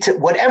need to,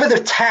 whatever the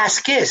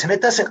task is, and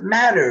it doesn't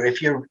matter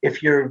if you're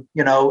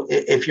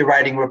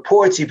writing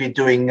reports, if you're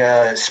doing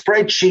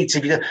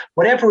spreadsheets,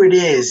 whatever it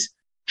is,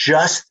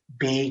 just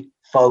be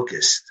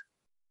focused.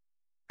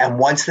 And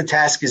once the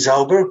task is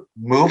over,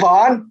 move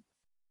on.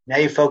 Now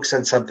you focus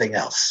on something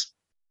else.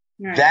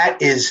 Right.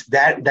 That is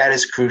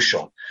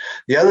crucial.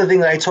 The other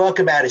thing that I talk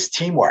about is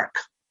teamwork.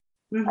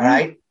 Mm-hmm. All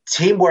right.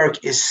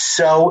 Teamwork is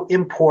so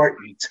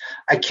important.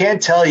 I can't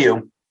tell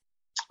you,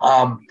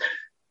 I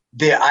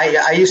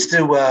managed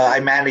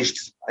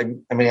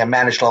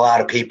a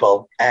lot of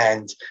people,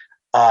 and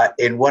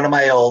in one of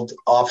my old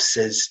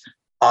offices,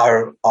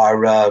 our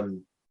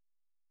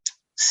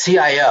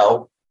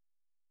CIO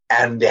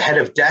and the head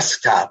of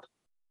desktop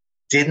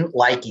didn't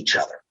like each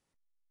other.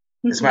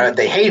 As a matter of fact,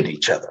 they hated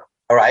each other.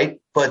 All right.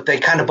 But they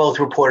kind of both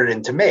reported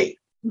into me.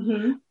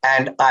 Mm-hmm.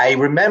 And I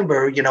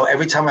remember,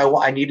 every time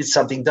I needed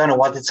something done or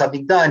wanted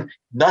something done,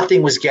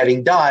 nothing was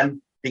getting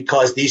done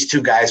because these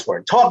two guys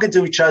weren't talking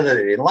to each other.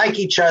 They didn't like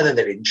each other.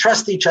 They didn't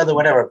trust each other,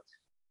 whatever.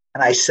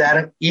 And I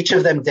sat each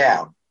of them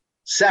down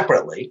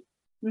separately.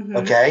 Mm-hmm.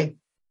 Okay.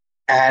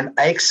 And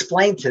I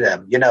explained to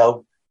them,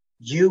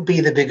 you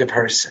be the bigger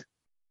person.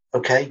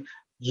 Okay.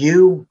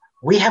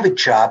 We have a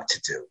job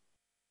to do.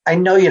 I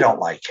know you don't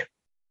like him.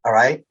 All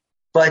right.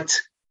 But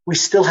we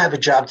still have a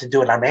job to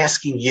do. And I'm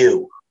asking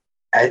you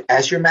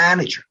as your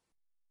manager,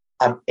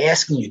 I'm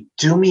asking you,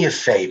 do me a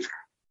favor.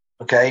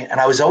 Okay. And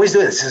I was always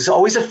doing this. This is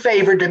always a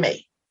favor to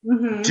me.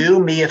 Mm-hmm.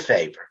 Do me a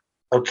favor.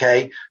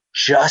 Okay.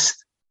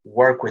 Just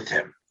work with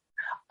him.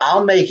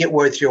 I'll make it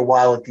worth your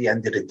while at the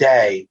end of the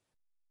day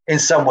in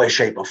some way,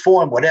 shape or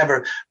form,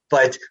 whatever.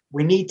 But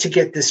we need to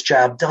get this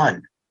job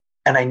done.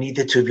 And I need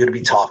the two of you to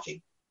be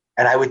talking.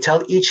 And I would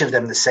tell each of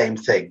them the same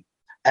thing.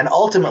 And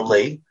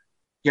ultimately,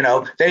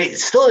 they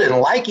still didn't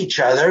like each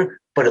other,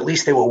 but at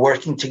least they were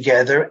working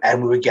together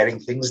and we were getting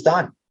things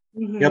done.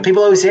 Mm-hmm.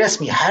 People always ask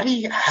me, how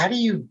do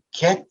you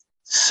get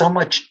so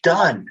much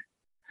done?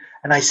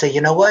 And I say,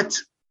 you know what?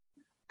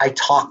 I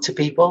talk to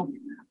people.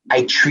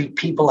 I treat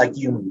people like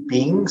human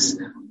beings.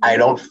 I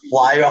don't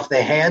fly off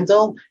the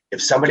handle.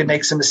 If somebody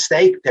makes a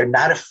mistake, they're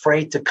not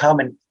afraid to come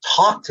and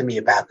talk to me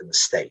about the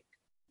mistake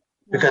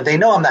because they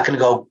know I'm not going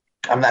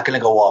to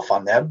go off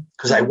on them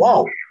because I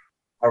won't.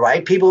 All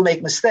right. People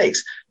make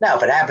mistakes. Now,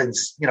 if it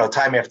happens,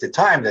 time after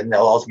time, then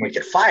they'll ultimately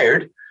get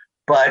fired.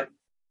 But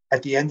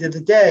at the end of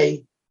the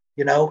day,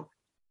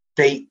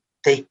 they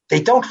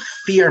don't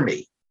fear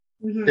me.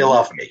 Mm-hmm. They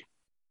love me.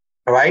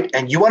 All right.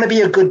 And you want to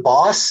be a good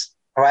boss.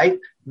 All right.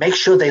 Make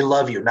sure they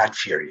love you, not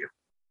fear you.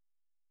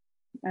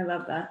 I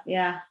love that.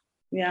 Yeah.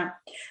 Yeah.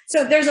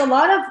 So there's a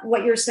lot of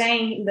what you're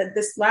saying that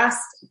this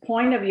last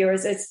point of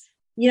yours is,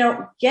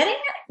 getting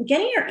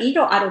your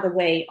ego out of the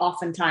way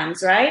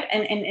oftentimes, right?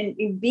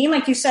 And being,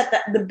 like you said,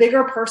 that the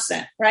bigger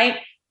person, right?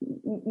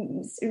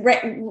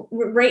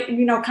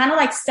 kind of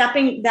like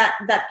stepping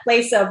that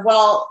place of,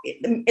 well,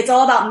 it's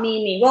all about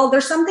me. Well,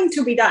 there's something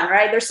to be done,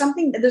 right?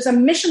 There's a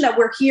mission that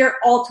we're here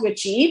all to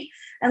achieve.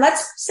 And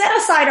let's set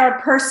aside our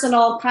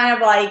personal kind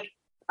of like,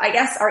 I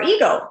guess, our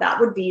ego. That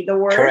would be the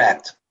word.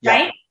 Correct.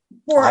 Right?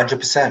 Yeah.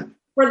 100%.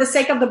 For the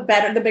sake of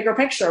the bigger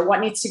picture, what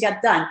needs to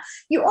get done.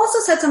 You also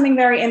said something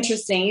very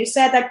interesting. You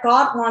said that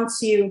God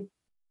wants you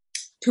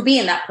to be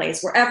in that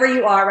place, wherever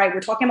you are, right?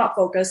 We're talking about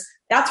focus.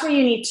 That's where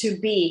you need to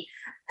be.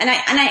 And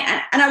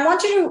I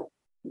want you to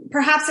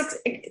perhaps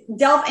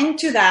delve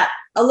into that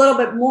a little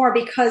bit more,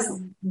 because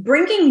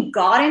bringing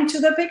God into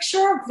the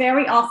picture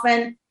very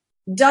often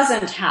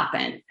doesn't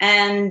happen.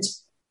 And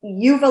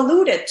you've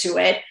alluded to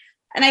it.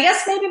 And I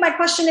guess maybe my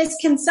question is,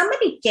 can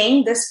somebody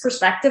gain this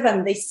perspective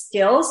and these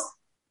skills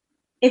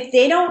if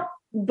they don't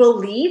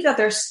believe that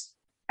there's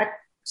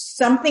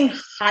something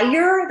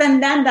higher than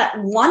them that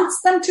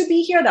wants them to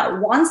be here, that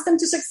wants them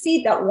to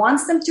succeed, that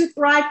wants them to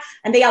thrive,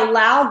 and they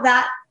allow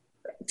that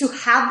to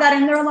have that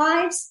in their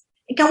lives?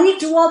 Can we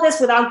do all this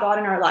without God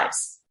in our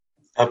lives?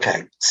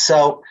 Okay.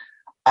 So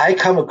I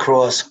come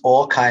across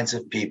all kinds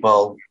of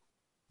people,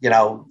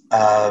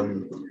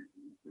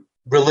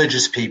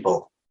 religious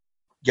people,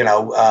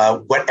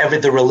 whatever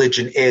the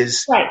religion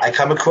is. Right. I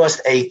come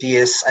across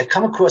atheists. I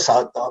come across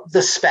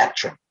the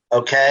spectrum.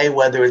 Okay.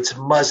 Whether it's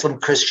Muslim,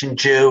 Christian,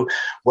 Jew,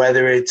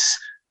 whether it's,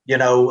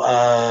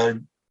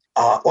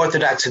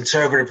 Orthodox,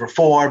 conservative,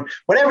 reform,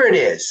 whatever it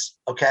is.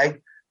 Okay.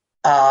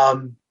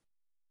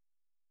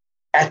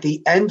 At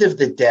the end of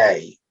the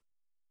day,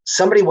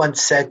 somebody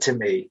once said to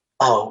me,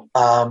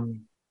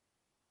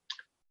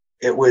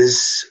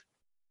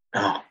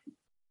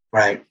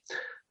 right.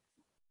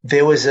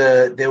 There was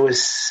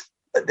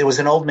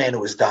an old man who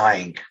was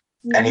dying,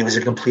 and he was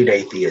a complete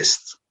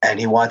atheist, and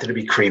he wanted to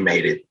be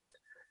cremated.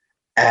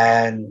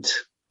 And,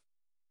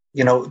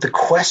 the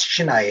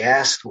question I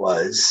asked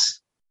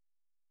was,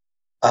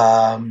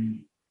 do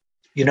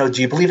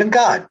you believe in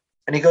God?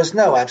 And he goes,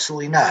 no,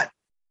 absolutely not.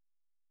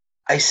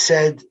 I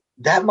said,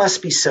 that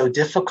must be so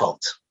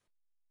difficult.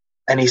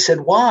 And he said,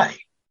 why?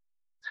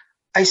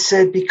 I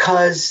said,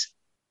 because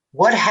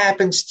what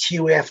happens to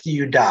you after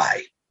you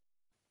die?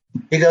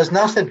 He goes,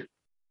 nothing.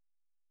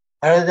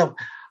 I don't know.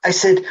 I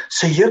said,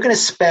 so you're going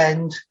to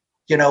spend,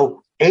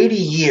 80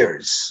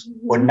 years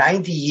or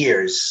 90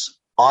 years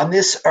on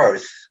this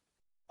earth,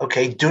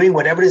 okay, doing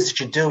whatever it is that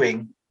you're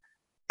doing,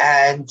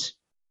 and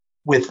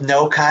with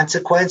no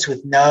consequence,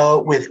 with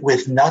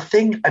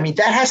nothing. I mean,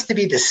 that has to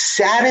be the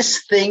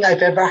saddest thing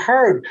I've ever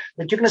heard.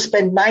 That you're going to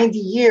spend 90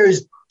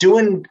 years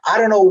doing I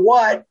don't know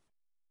what,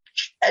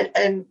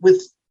 and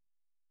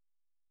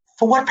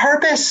for what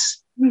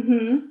purpose?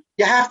 Mm-hmm.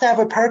 You have to have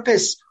a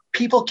purpose.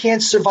 People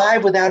can't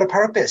survive without a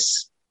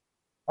purpose.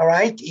 All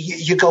right,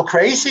 you go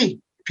crazy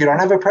if you don't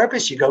have a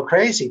purpose. You go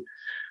crazy.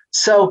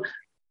 So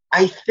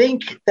I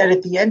think that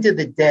at the end of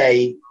the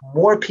day,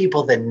 more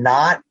people than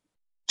not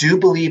do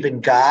believe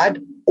in God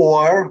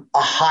or a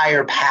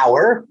higher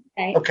power.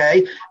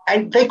 Okay.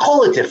 And they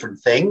call it different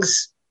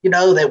things,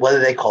 whether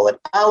they call it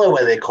Allah,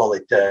 whether they call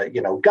it,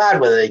 God,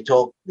 whether they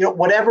call,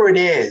 whatever it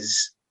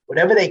is,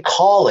 whatever they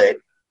call it,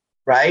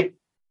 right?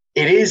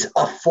 It is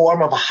a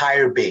form of a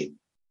higher being.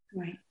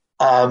 Right.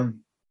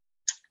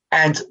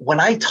 And when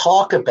I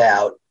talk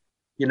about,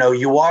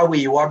 you are where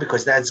you are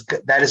because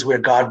that is where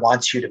God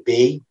wants you to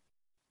be.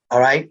 All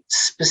right.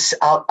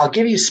 I'll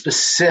give you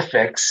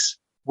specifics,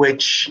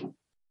 which,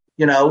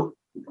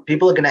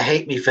 people are going to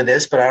hate me for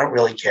this, but I don't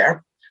really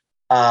care.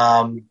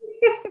 That's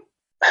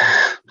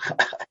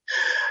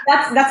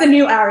a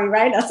new Ari,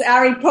 right? That's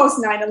Ari post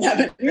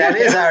 9/11. That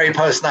is Ari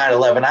post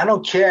 9/11. I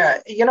don't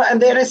care.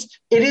 And it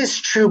is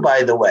true,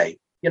 by the way.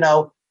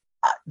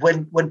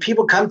 When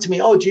people come to me,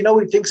 oh, do you know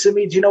what he thinks of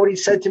me? Do you know what he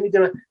said to me?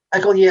 I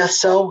go, yeah,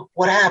 so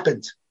what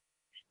happened?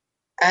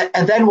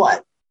 And then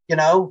what?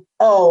 I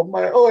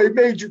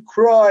made you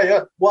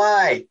cry.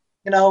 Why?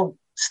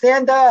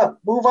 Stand up,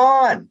 move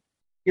on.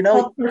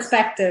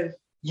 Perspective.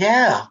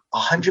 Yeah,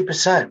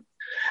 100%.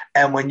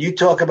 And when you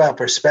talk about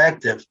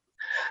perspective,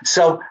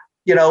 so,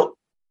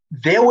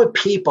 there were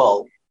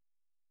people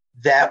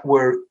that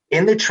were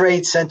in the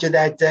Trade Center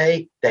that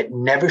day that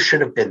never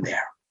should have been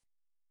there.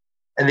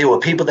 And there were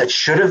people that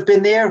should have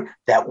been there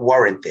that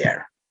weren't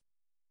there.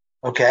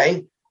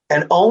 Okay.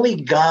 And only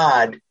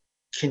God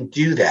can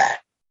do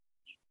that.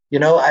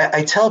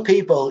 I tell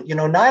people,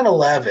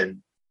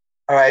 9/11,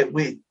 all right,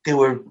 there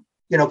were,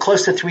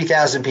 close to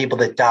 3,000 people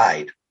that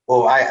died.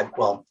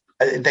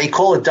 They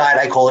call it died.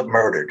 I call it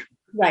murdered.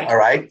 Right. All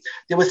right.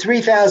 There were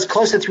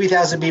close to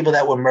 3,000 people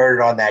that were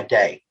murdered on that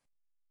day.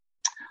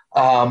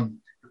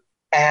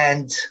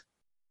 And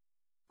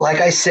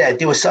like I said,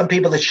 there were some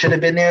people that should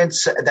have been there and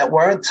that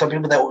weren't, some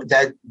people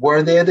that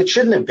were there that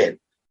shouldn't have been.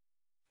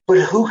 But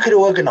who could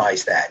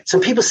organize that? So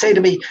people say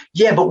to me,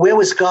 yeah, but where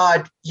was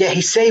God? Yeah,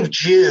 he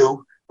saved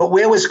you, but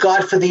where was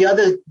God for the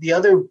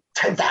other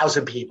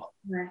 10,000 people?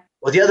 Right.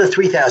 Or the other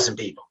 3,000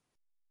 people?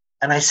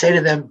 And I say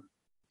to them,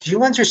 do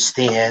you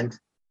understand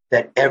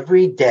that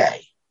every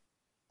day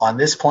on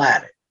this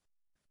planet,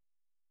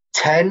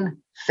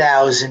 10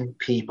 3,000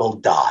 people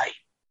die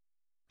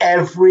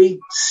every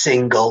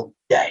single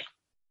day.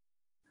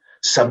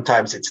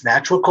 Sometimes it's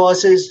natural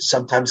causes,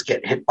 sometimes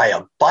get hit by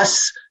a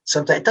bus,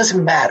 sometimes it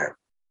doesn't matter.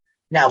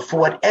 Now, for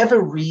whatever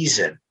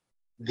reason,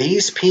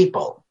 these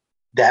people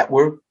that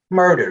were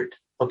murdered,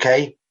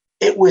 okay,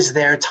 it was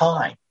their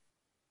time.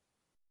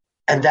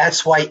 And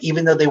that's why,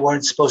 even though they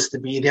weren't supposed to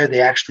be there, they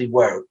actually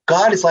were.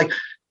 God is like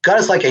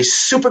a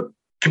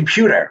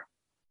supercomputer,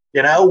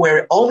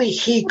 where only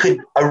he could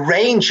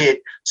arrange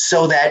it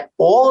so that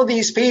all of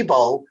these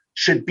people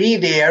should be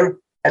there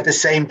at the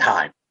same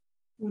time.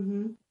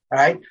 Mm-hmm. All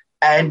right.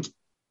 And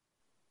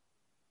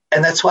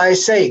that's why I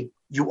say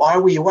you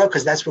are where you are,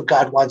 because that's where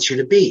God wants you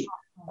to be.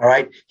 All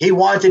right. He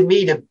wanted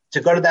me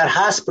to go to that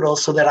hospital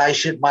so that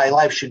my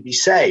life should be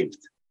saved.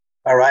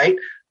 All right.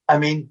 I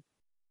mean,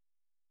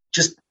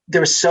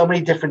 there are so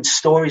many different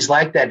stories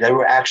like that. I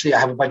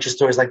have a bunch of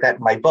stories like that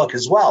in my book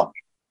as well.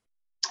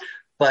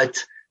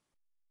 But,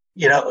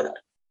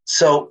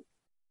 so.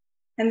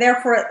 And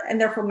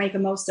therefore make the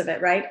most of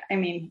it, right? I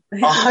mean,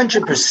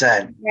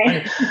 100%.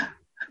 Right?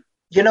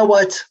 You know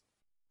what?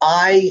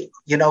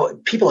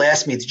 People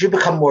ask me, did you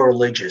become more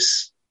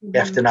religious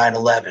after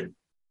 9/11?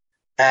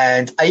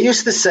 And I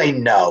used to say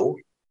no,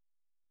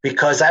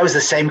 because I was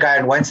the same guy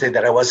on Wednesday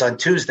that I was on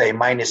Tuesday,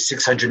 minus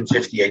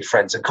 658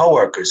 friends and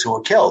coworkers who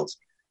were killed.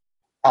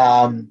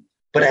 But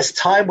as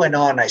time went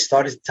on, I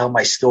started to tell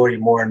my story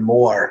more and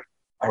more,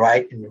 all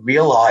right, and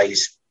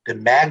realized the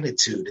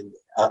magnitude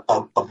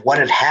of what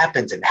had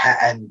happened and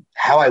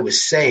how I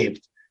was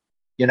saved.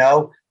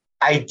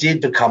 I did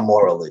become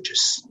more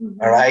religious.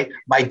 Mm-hmm. All right.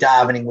 My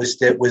davening was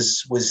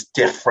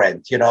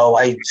different.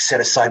 I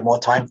set aside more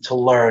time to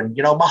learn.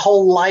 My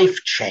whole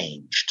life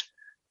changed.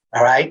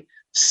 All right.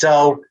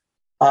 So,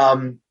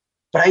 but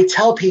I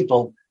tell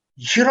people,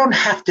 you don't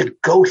have to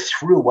go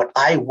through what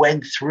I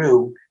went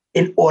through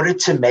in order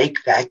to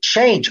make that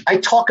change. I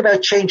talk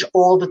about change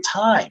all the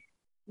time.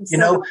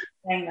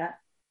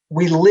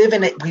 We live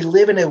in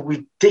a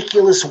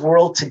ridiculous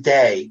world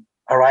today.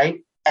 All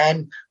right.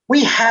 And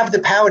we have the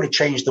power to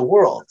change the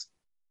world,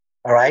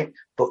 all right?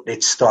 But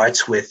it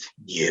starts with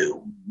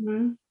you,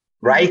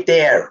 right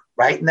there,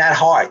 right in that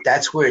heart.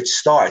 That's where it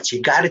starts.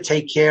 You got to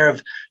take care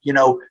of,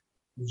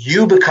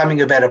 you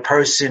becoming a better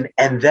person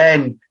and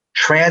then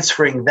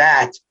transferring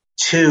that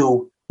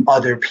to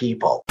other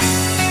people.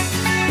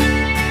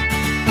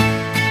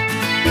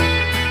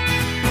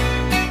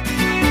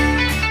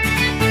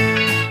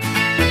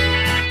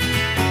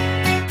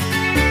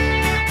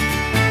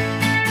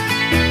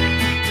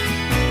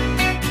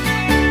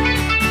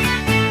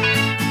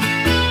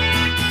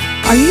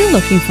 Are you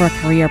looking for a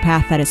career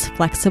path that is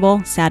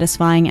flexible,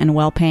 satisfying, and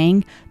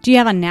well-paying? Do you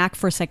have a knack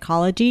for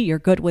psychology, you're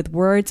good with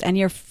words, and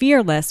you're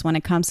fearless when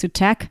it comes to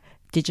tech?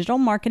 Digital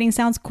marketing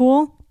sounds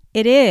cool?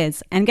 It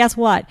is. And guess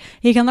what?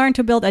 You can learn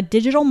to build a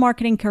digital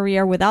marketing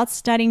career without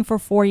studying for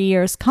 4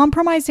 years,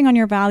 compromising on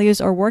your values,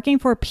 or working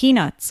for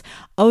peanuts.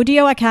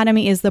 Odeo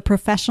Academy is the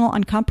professional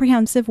and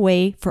comprehensive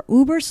way for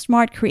uber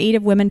smart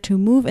creative women to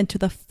move into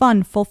the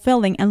fun,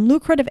 fulfilling, and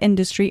lucrative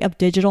industry of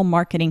digital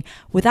marketing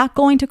without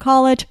going to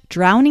college,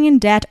 drowning in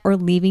debt, or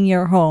leaving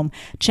your home.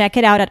 Check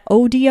it out at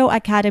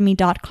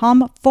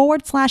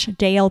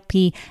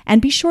odeoacademy.com/JLP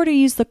and be sure to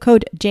use the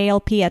code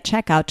JLP at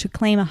checkout to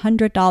claim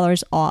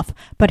 $100 off.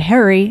 But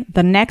hurry,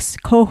 the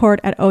next cohort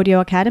at Odeo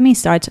Academy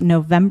starts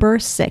November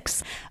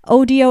 6th.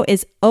 Odeo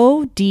is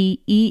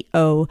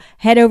ODEO.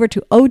 Head over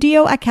to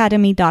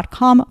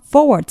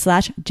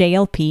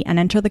odeoacademy.com/JLP and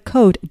enter the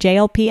code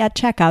JLP at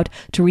checkout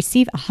to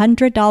receive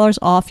 $100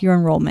 off your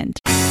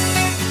enrollment.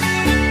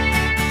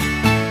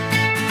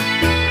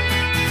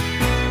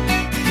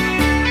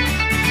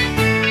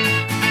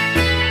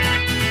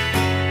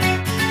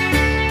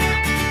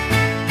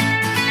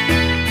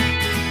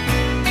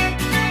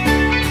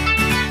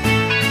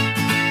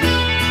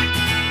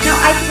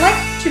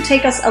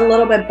 Take us a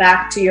little bit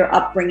back to your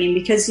upbringing,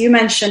 because you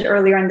mentioned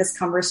earlier in this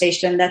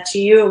conversation that to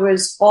you it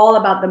was all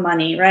about the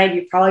money, right?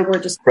 You probably were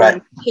just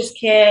a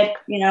kid,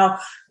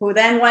 who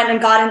then went and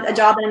got a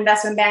job in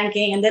investment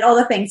banking and did all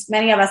the things.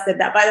 Many of us did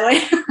that, by the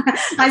way,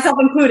 myself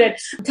included.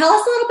 Tell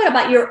us a little bit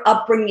about your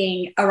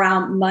upbringing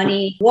around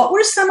money. What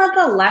were some of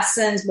the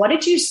lessons? What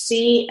did you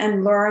see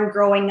and learn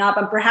growing up?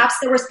 And perhaps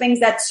there were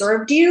things that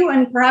served you,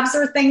 and perhaps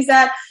there were things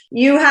that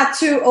you had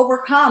to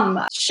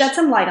overcome. Shed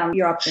some light on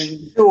your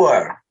upbringing.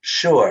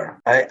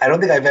 Sure. I don't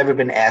think I've ever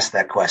been asked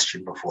that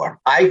question before.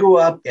 I grew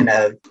up in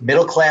a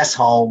middle-class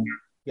home,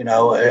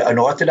 an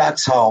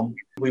Orthodox home.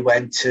 We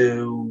went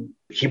to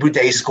Hebrew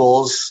day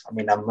schools. I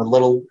mean, I'm a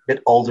little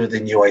bit older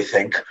than you, I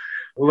think.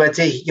 We went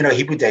to,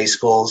 Hebrew day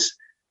schools.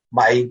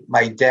 My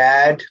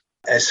dad,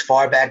 as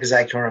far back as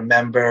I can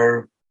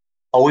remember,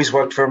 always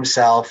worked for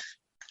himself.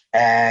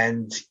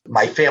 And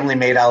my family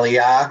made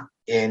Aliyah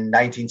in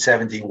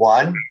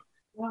 1971.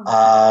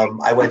 Wow.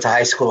 I went to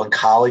high school and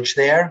college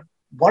there.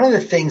 One of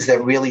the things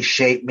that really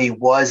shaped me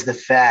was the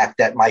fact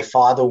that my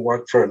father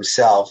worked for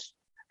himself,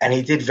 and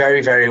he did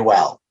very, very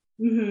well.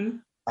 Mm-hmm.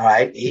 All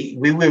right.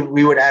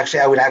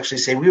 I would actually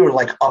say we were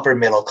like upper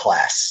middle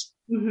class.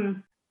 Mm-hmm.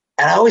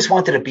 And I always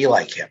wanted to be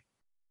like him.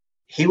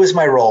 he was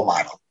my role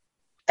model.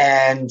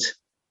 And,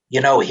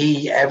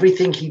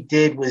 everything he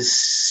did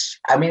was,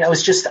 I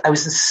was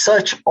in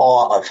such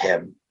awe of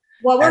him.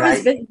 What were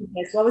his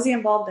businesses? What was he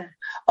involved in?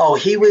 Oh,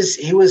 he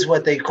was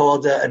what they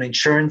called an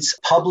insurance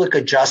public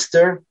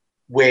adjuster,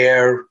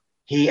 where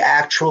he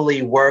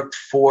actually worked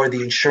for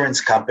the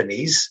insurance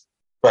companies,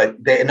 but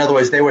in other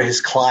words, they were his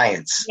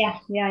clients. Yeah.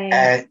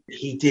 And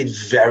he did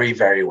very,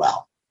 very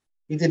well.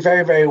 He did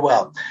very, very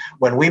well.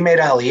 When we made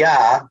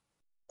Aliyah,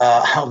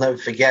 I'll never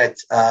forget,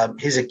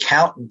 his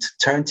accountant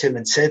turned to him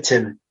and said to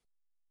him,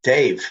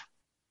 Dave,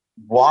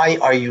 why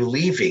are you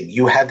leaving?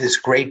 You have this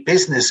great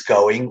business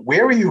going.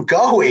 Where are you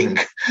going?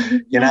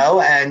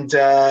 And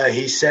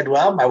he said,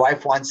 well, my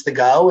wife wants to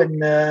go and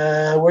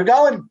we're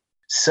going.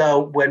 So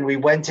when we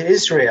went to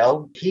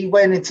Israel, he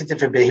went into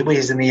different business. He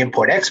was in the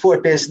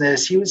import-export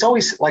business. He was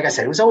always, like I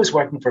said, he was always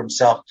working for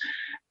himself.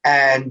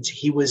 And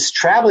he was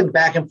traveling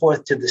back and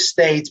forth to the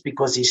States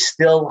because he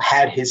still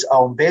had his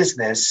own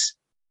business.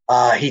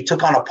 He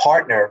took on a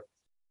partner,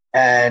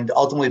 and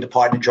ultimately the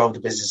partner drove the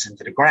business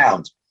into the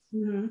ground.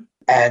 Mm-hmm.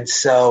 And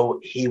so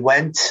he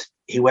went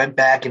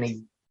back and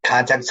he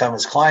contacted some of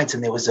his clients,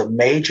 and there was a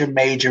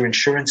major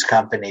insurance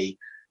company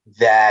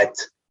that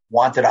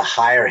wanted to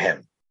hire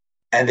him,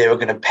 and they were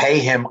going to pay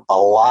him a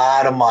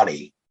lot of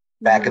money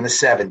back in the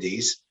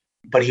 70s,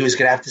 but he was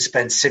going to have to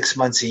spend 6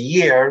 months a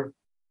year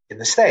in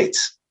the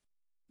States.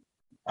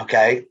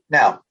 Okay.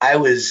 Now I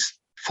was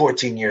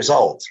 14 years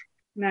old.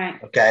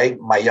 Right. Okay.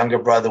 My younger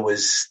brother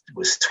was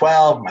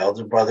 12. My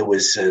older brother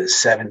was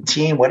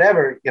 17,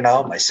 whatever,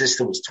 my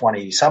sister was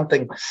 20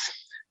 something.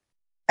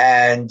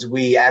 And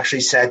we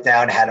actually sat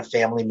down and had a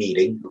family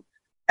meeting,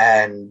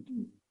 and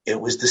it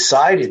was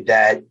decided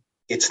that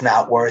it's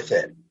not worth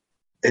it.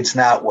 It's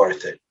not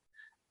worth it.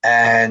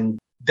 And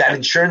that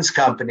insurance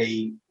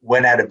company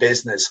went out of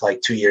business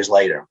like 2 years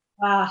later.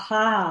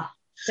 Aha.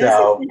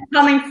 So this is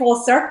coming full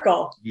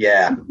circle.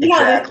 Yeah, exactly.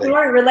 Yeah, the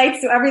story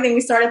relates to everything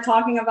we started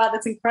talking about.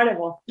 That's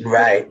incredible.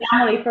 Right.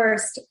 Family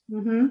first.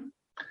 Mm-hmm.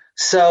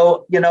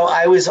 So,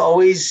 I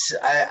always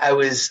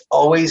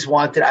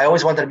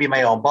wanted to be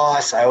my own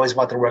boss. I always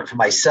wanted to work for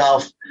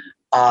myself.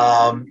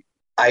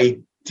 I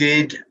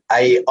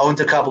owned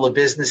a couple of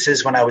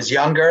businesses when I was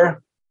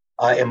younger,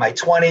 in my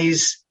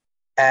 20s.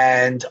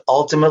 And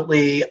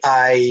ultimately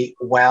I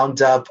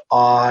wound up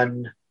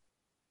on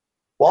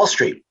Wall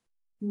Street.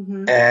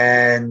 Mm-hmm.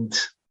 And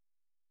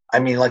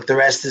the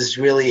rest is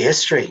really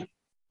history,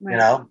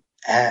 right.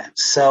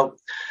 So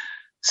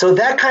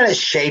that kind of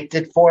shaped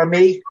it for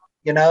me.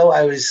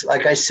 I was,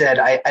 like I said,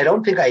 I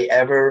don't think I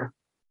ever,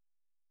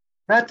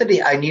 not that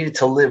I needed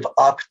to live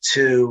up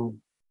to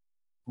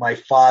my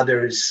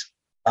father's,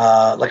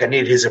 like I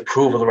needed his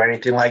approval or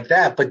anything like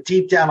that. But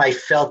deep down, I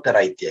felt that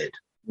I did,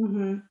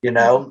 and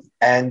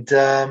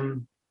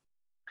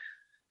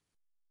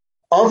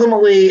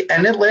ultimately,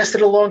 and it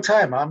lasted a long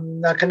time.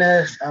 I'm not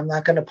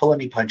gonna pull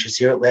any punches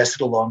here. It lasted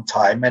a long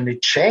time, and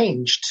it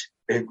changed.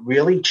 It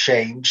really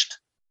changed.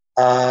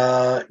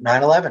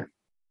 9/11.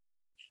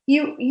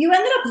 You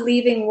ended up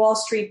leaving Wall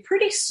Street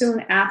pretty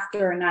soon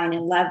after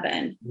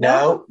 9/11.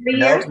 No.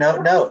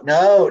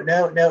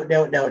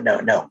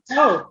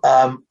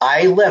 Oh.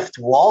 I left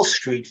Wall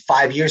Street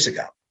 5 years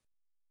ago.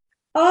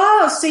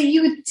 Oh, so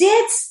you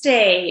did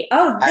stay.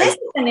 Oh, this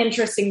is an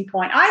interesting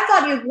point. I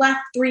thought you'd left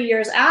 3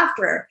 years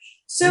after.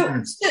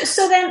 So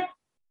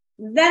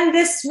then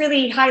this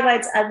really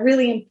highlights a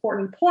really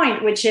important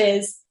point, which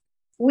is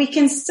we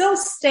can still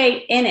stay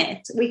in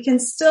it. We can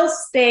still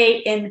stay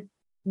in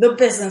the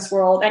business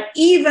world, and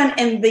even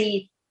in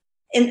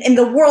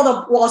the world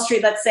of Wall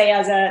Street, let's say,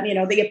 as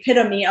the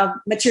epitome of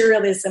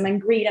materialism and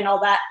greed and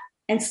all that,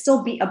 and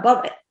still be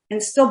above it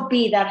and still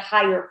be that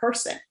higher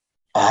person.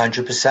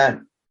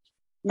 100%.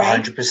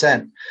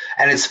 100%.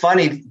 And it's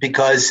funny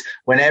because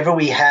whenever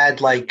we had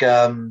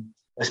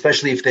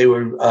especially if they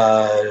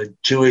were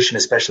Jewish and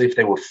especially if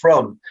they were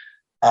from,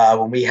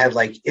 when we had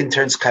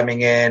interns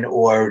coming in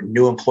or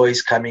new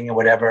employees coming in,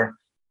 whatever,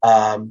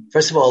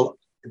 first of all,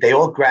 they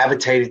all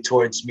gravitated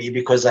towards me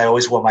because I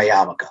always wore my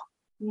yarmulke.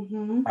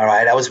 Mm-hmm. All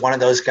right. I was one of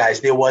those guys.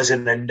 There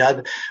wasn't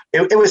another.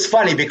 It was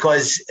funny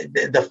because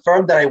the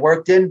firm that I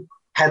worked in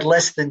had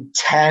less than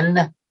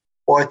 10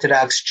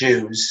 Orthodox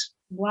Jews.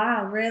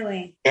 Wow,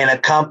 really? In a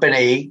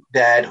company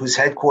whose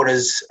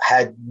headquarters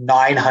had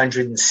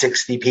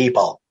 960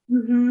 people.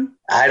 Mm-hmm.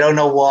 I don't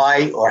know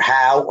why or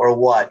how or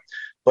what.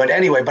 But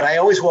anyway, I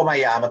always wore my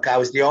yarmulke. I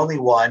was the only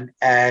one.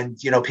 And,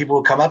 people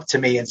would come up to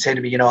me and say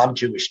to me, I'm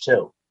Jewish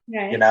too.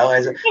 Right.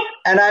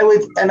 And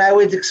I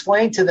would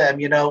explain to them,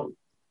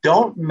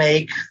 don't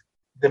make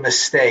the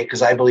mistake,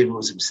 because I believe it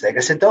was a mistake.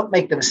 I said, don't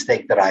make the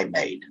mistake that I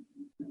made.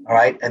 All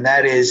right. And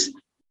that is,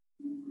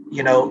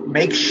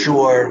 make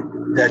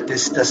sure that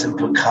this doesn't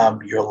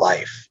become your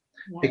life.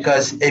 Yeah.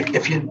 Because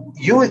if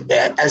you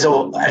as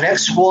an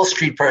ex-Wall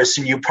Street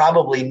person, you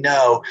probably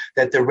know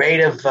that the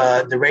rate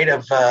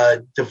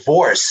of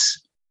divorce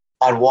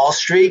on Wall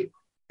Street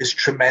is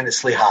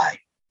tremendously high.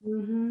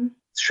 Mm-hmm.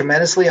 It's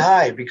tremendously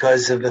high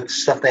because of the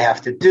stuff they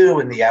have to do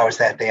and the hours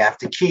that they have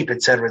to keep,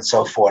 et cetera, and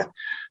so forth.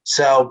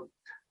 So,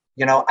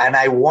 and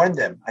I warned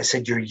them. I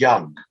said, you're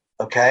young,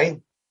 okay?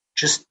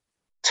 Just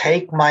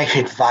take my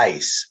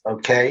advice,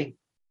 okay?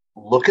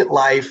 Look at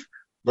life,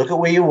 look at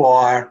where you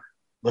are,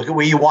 look at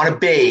where you want to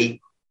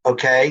be,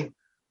 okay?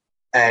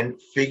 And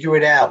figure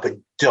it out. But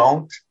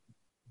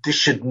this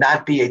should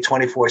not be a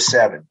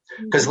 24/7.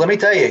 Because let me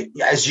tell you,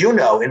 as you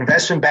know,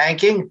 investment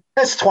banking,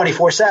 that's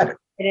 24/7.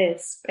 It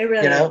is. It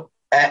really is.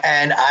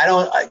 And I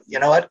don't,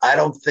 I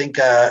don't think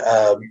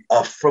a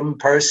frum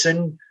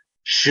person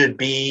should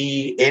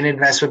be in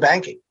investment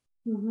banking.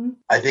 Mm-hmm.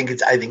 I think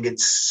it's, I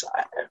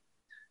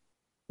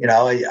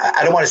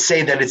don't want to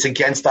say that it's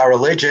against our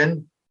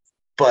religion,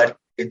 but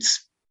it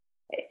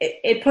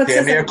puts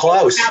us in a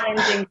close.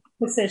 Challenging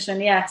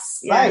position.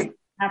 Yes. Right.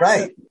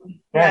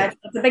 Absolutely. Right.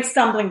 It's a big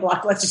stumbling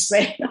block, let's just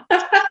say.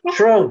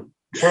 True.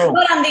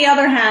 But on the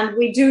other hand,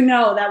 we do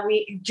know that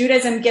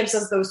Judaism gives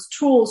us those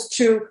tools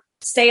to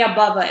stay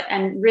above it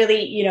and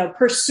really,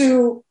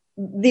 pursue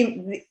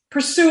the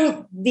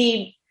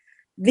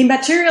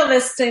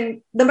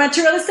materialistic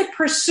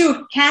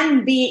pursuit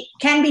can be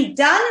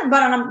done,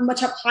 but on a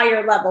much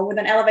higher level with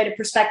an elevated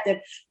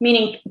perspective,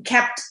 meaning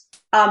kept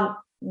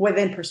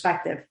within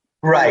perspective.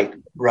 Right.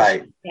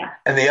 Yeah.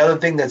 And the other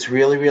thing that's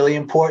really, really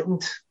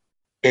important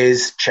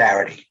is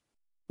charity.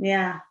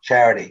 Yeah.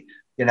 Charity.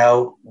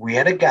 We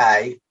had a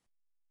guy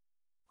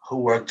who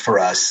worked for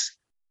us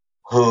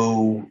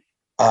who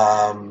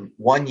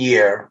 1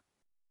 year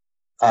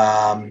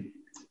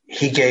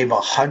he gave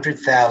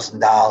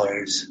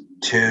 $100,000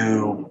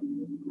 to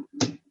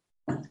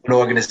an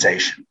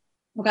organization.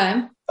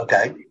 Okay.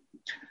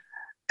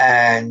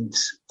 And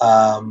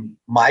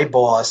my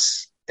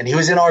boss, and he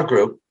was in our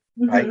group,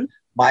 right?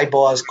 My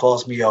boss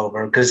calls me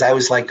over because I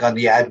was like on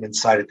the admin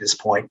side at this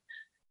point.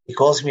 He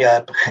calls me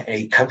up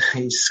and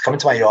he's coming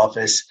to my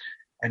office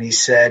and he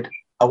said,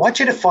 I want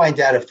you to find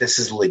out if this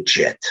is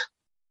legit.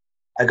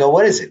 I go,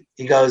 what is it?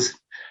 He goes,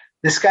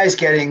 this guy's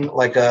getting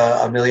like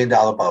a $1 million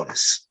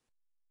bonus.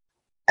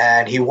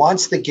 And he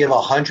wants to give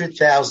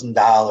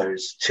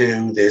 $100,000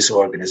 to this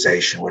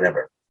organization,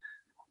 whatever.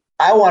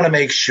 I want to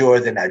make sure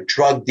they're not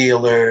drug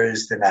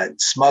dealers, they're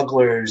not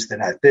smugglers, they're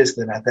not this,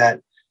 they're not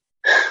that.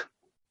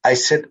 I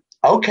said,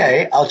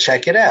 okay, I'll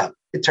check it out.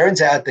 It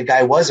turns out the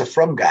guy was a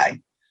frum guy.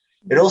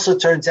 It also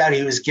turns out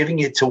he was giving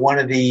it to one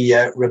of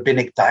the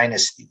rabbinic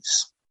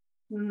dynasties,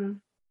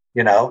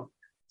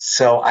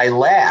 So I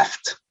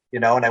laughed,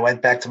 and I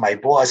went back to my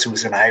boss, who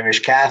was an Irish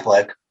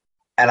Catholic,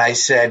 and I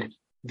said,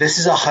 this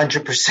is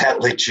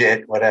 100%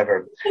 legit,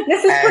 whatever.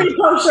 This is pretty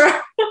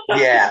kosher.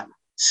 Yeah.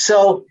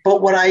 So,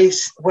 but what I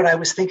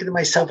was thinking to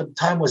myself at the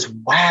time was,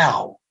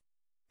 wow,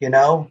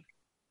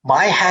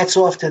 my hat's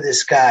off to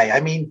this guy. I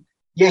mean,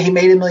 yeah, he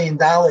made $1 million,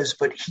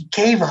 but he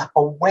gave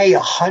away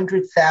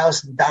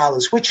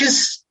 $100,000, which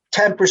is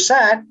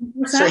 10%.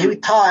 So he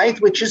tithed,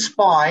 which is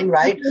fine,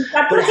 right?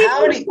 But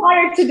how many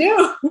required to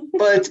do?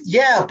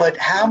 but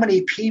how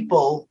many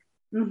people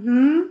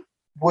would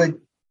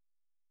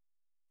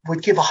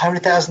give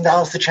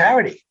 $100,000 to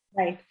charity?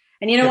 Right.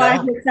 And what I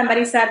heard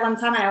somebody said one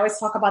time, I always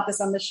talk about this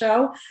on the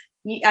show.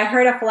 I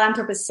heard a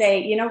philanthropist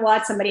say,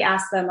 somebody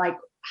asked them, like,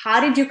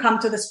 how did you come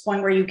to this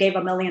point where you gave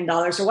 $1 million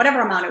or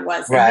whatever amount it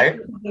was? Right.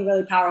 Something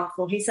really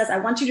powerful. He says, I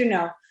want you to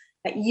know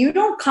that you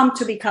don't come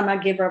to become a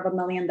giver of $1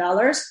 million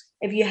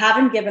if you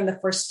haven't given the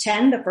first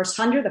 10, the first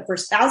 100, the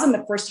first 1,000,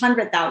 the first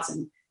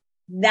 100,000.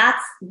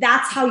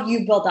 That's how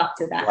you build up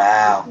to that.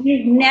 Wow.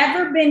 You've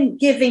never been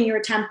giving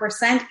your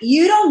 10%.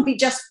 You don't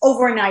just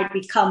overnight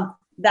become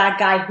that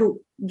guy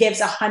who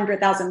gives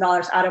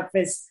 $100,000 out of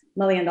his $1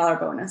 million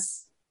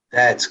bonus.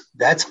 That's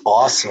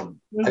awesome.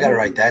 I got to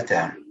write that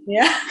down.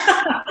 Yeah.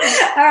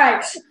 All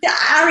right.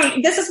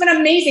 Ari, this has been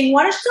amazing.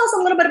 Why don't you tell us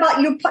a little bit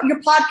about your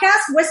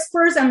podcast,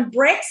 Whispers and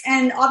Bricks?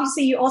 And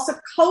obviously you also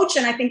coach,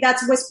 and I think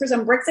that's Whispers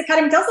and Bricks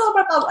Academy. Tell us a little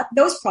bit about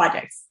those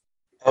projects.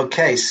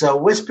 Okay. So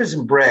Whispers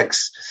and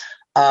Bricks,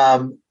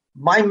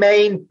 my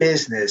main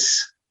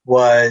business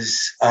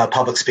was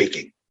public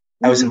speaking.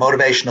 I was a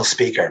motivational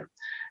speaker.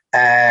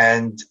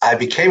 And I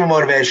became a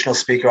motivational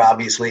speaker,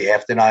 obviously,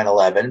 after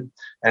 9/11.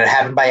 And it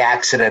happened by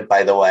accident,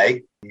 by the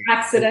way.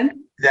 Accident.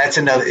 That's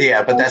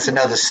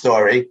another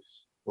story.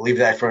 We'll leave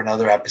that for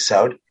another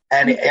episode.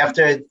 And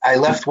after I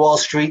left Wall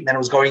Street, and then it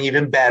was going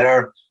even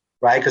better,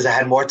 right? Because I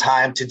had more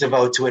time to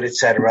devote to it, et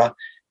cetera.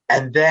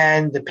 And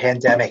then the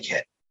pandemic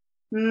hit.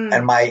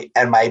 And my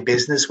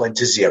business went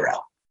to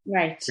zero.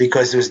 Right.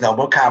 Because there was no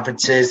more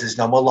conferences, there's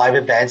no more live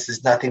events,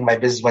 there's nothing. My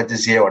business went to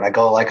zero. And I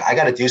go, I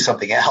got to do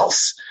something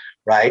else.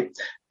 Right.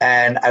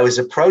 And I was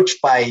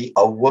approached by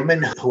a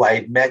woman who I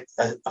had met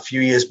a few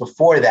years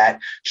before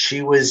that.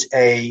 She was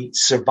a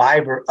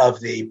survivor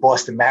of the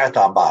Boston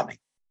Marathon bombing.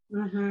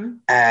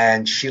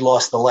 And she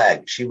lost a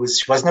leg. She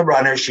wasn't a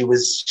runner. She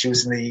was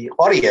in the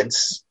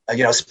audience,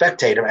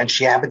 spectator, and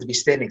she happened to be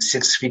standing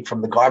 6 feet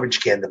from the garbage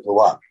can that blew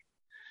up.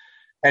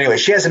 Anyway,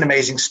 she has an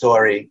amazing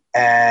story.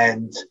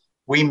 And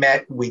we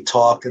met, we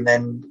talked, and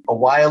then a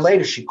while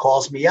later she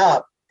calls me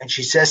up. And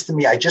she says to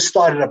me, I just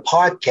started a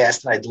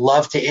podcast and I'd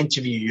love to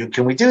interview you.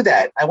 Can we do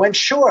that? I went,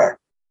 sure.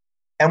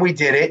 And we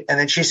did it. And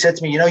then she said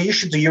to me, you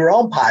should do your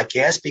own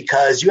podcast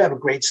because you have a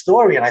great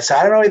story. And I said,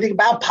 I don't know anything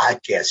about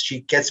podcasts.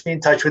 She gets me in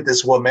touch with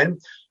this woman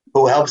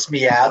who helps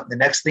me out. The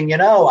next thing you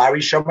know,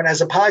 Ari Sherman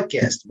has a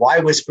podcast.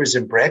 Why Whispers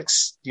and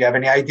Bricks? Do you have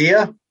any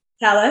idea?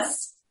 Tell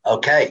us.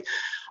 Okay.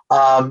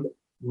 A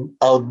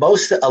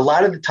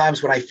lot of the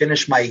times when I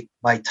finish my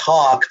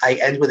talk, I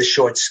end with a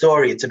short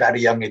story. It's about a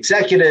young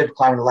executive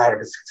climbing the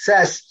ladder of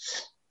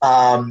success.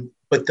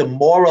 But the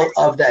moral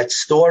of that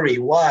story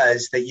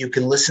was that you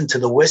can listen to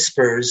the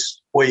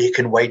whispers or you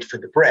can wait for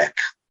the brick.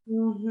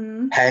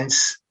 Mm-hmm.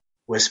 Hence,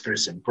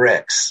 Whispers and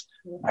Bricks.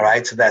 Mm-hmm. All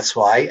right. So that's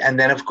why. And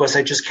then, of course,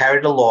 I just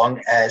carried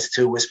along as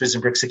to Whispers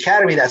and Bricks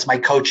Academy. That's my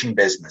coaching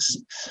business.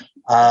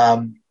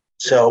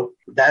 So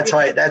that's how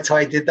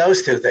I did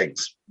those two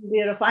things.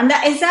 Beautiful. And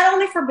is that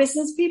only for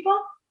business people,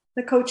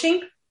 the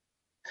coaching?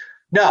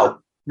 No,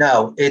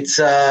 it's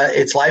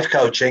life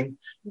coaching.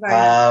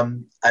 Right.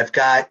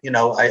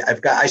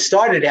 I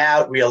started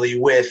out really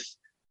with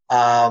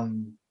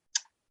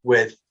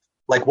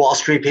like Wall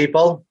Street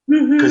people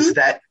because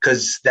that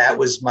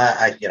was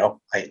I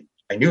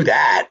knew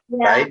that.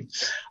 Yeah. Right.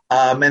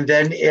 And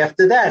then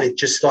after that, it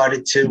just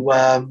started to,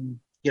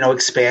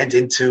 expand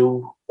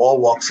into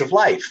all walks of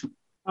life.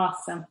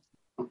 Awesome.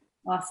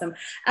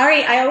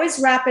 Ari, I always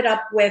wrap it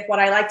up with what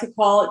I like to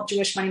call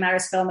Jewish Money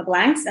Matters fill in the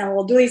blanks. And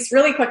we'll do these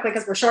really quickly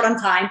because we're short on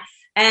time.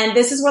 And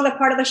this is where the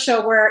part of the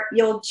show where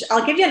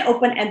I'll give you an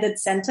open-ended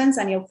sentence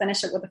and you'll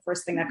finish it with the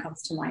first thing that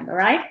comes to mind. All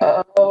right?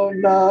 Oh,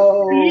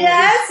 no.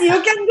 Yes, you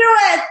can do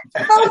it.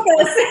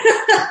 Focus.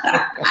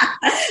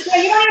 No,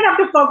 you don't even have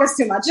to focus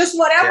too much. Just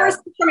whatever is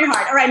from your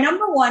heart. All right.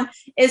 Number one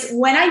is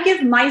when I give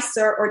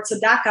Meiser or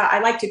Tzedakah,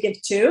 I like to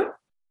give to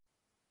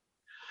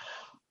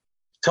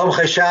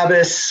Tomchei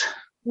Shabbos,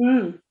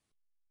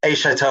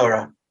 Eish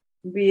Torah.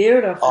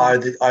 Beautiful. Are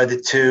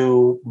the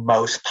two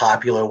most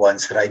popular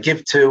ones that I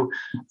give to.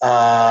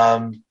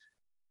 Tomchei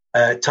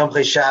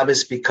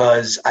Shabbos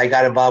because I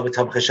got involved with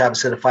Tomchei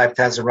Shabbos in the 5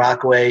 Towns in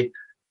Rockaway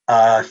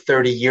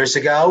 30 years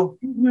ago.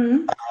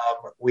 Mm-hmm.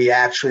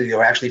 There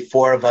were actually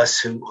 4 of us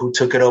who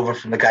took it over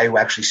from the guy who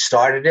actually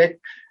started it,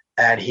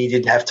 and he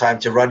didn't have time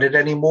to run it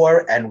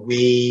anymore. And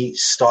we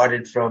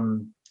started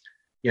from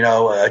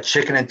a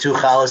chicken and 2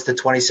 challahs to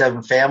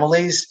 27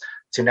 families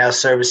to now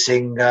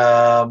servicing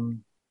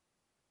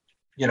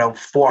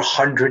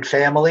 400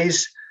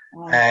 families.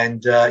 Wow.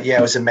 And it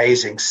was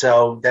amazing.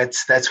 So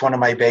that's one of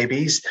my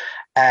babies.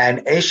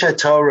 And Eish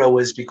Torah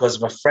was because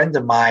of a friend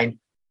of mine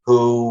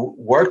who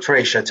worked for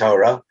Eish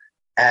Torah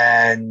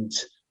and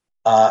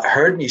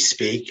heard me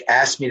speak,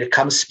 asked me to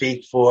come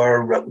speak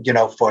for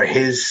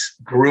his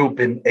group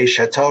in Eish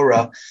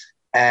Torah,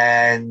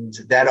 and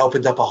that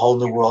opened up a whole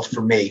new world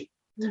for me.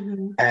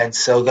 Mm-hmm. And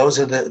so those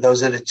are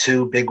the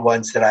 2 big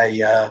ones that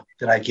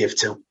I give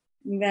to.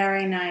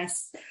 Very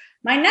nice.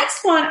 My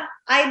next one,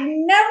 I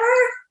never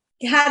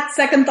had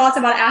second thoughts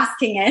about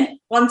asking it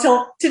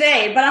until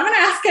today, but I'm going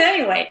to ask it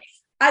anyway.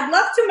 I'd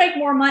love to make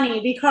more money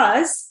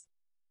because.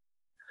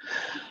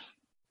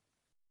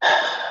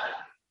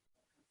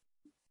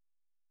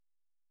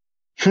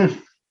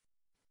 You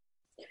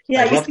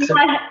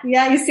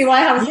see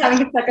why I was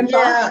having a second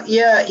thought?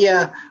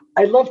 Yeah.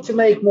 I'd love to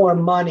make more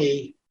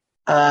money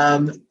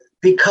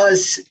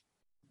because,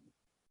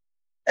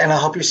 and I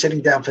hope you're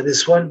sitting down for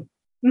this one,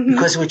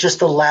 because it would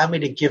just allow me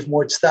to give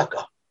more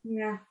tzedakah.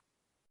 Yeah.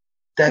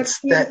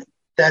 That's the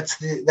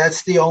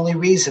only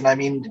reason. I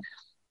mean,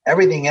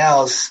 everything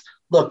else,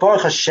 look,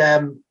 Baruch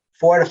Hashem,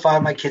 4 out of 5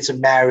 of my kids are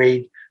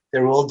married.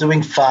 They're all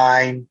doing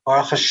fine.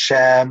 Baruch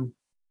Hashem,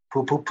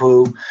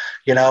 poo.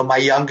 My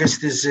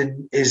youngest is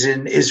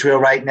in Israel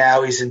right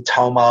now. He's in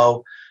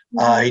Tomo.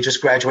 He just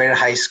graduated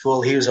high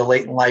school. He was a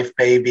late in life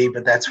baby,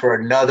 but that's for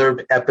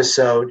another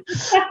episode.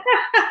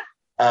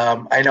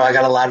 I know I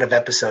got a lot of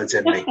episodes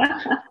in me.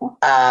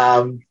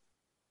 So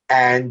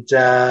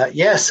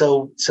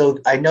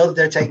I know that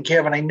they're taken care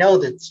of, and I know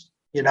that,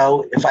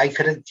 if I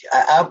could,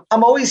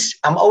 I'm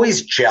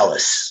always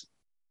jealous.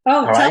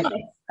 Oh, right? Tell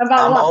me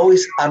about what?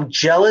 I'm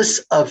jealous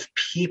of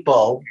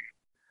people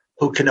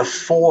who can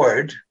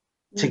afford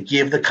to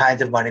give the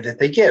kind of money that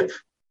they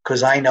give,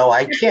 because I know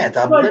I can't.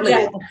 I'm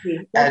limited,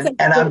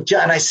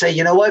 and I say,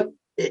 you know what?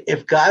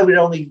 If God would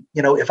only,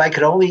 if I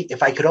could only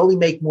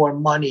make more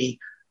money,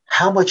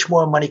 how much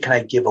more money can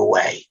I give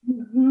away?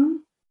 Mm-hmm.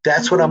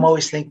 That's what I'm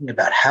always thinking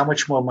about. How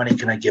much more money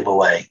can I give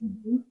away?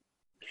 Mm-hmm.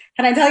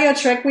 Can I tell you a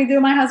trick we do,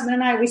 my husband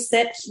and I? We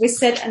sit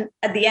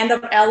at the end of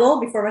Elul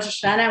before Rosh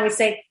Hashanah, and we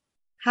say,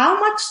 how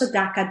much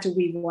tzedakah do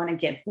we want to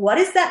give? What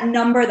is that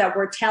number that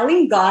we're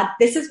telling God,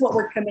 this is what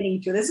we're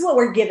committing to, this is what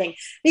we're giving?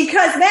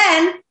 Because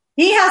then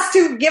he has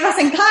to give us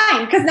in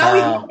kind, because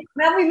now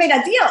we made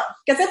a deal,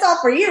 because it's all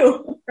for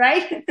you,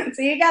 right?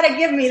 So you got to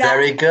give me that.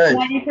 Very good.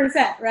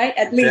 90%, right?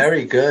 At least.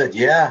 Very good.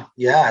 Yeah,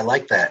 I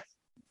like that.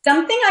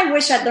 Something I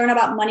wish I'd learned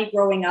about money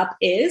growing up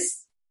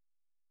is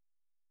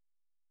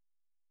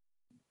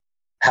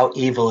how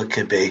evil it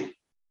could be.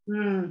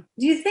 Do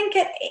you think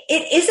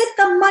is it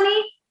the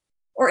money,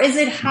 or is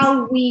it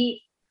how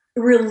we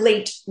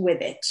relate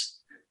with it?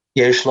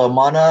 Yesh lo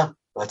mana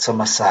v'tza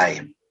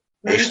masayim.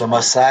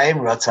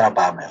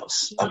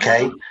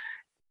 Okay?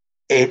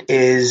 It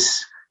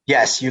is,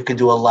 yes, you can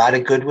do a lot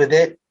of good with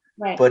it,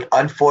 right. But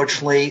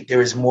unfortunately,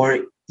 there is more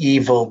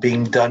evil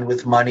being done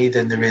with money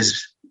than there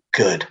is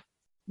good.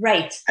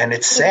 Right. And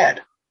it's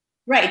sad.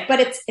 Right, but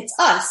it's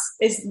us.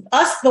 Is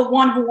us the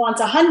one who wants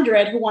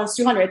 100, who wants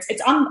 200?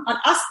 It's on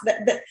us.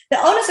 The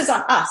onus is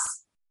on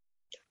us.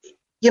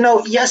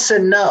 Yes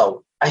and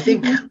no. I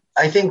think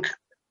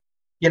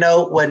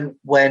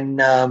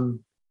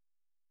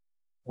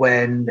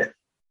when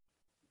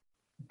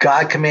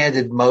God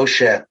commanded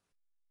Moshe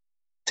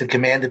to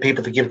command the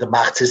people to give the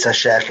machzis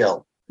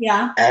hashekel,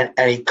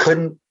 and he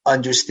couldn't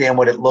understand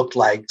what it looked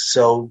like,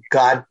 so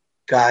God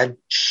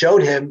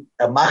showed him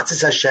a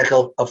machzis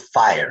hashekel of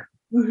fire.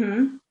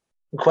 Mm-hmm.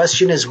 The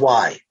question is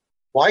why?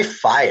 Why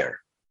fire?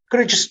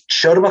 Could have just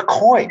showed him a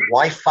coin.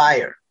 Why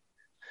fire?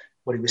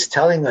 What he was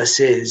telling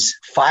us is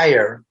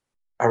fire,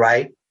 all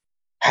right,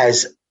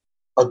 has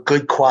a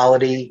good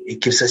quality. It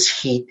gives us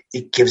heat.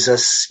 It gives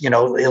us, it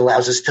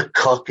allows us to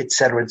cook, et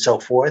cetera, and so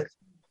forth.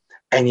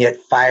 And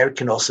yet fire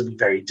can also be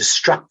very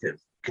destructive,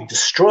 can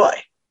destroy.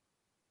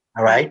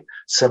 All right.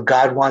 So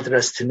God wanted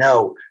us to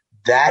know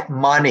that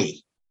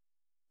money,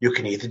 you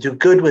can either do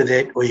good with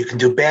it or you can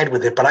do bad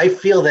with it. But I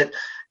feel that,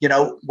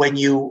 when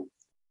you're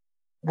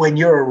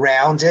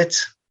around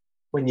it,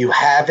 when you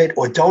have it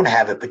or don't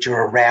have it, but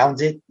you're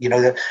around it,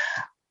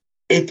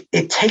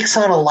 it takes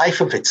on a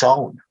life of its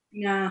own.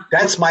 Yeah.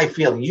 That's my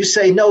feeling. You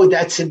say, no,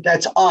 that's it.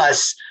 That's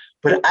us.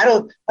 But I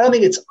don't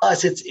think it's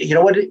us. It's,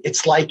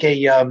 it's like a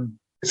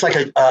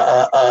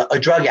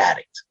drug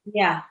addict.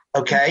 Yeah.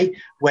 Okay.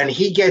 When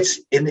he gets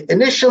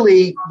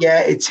initially,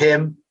 it's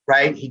him,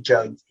 right? He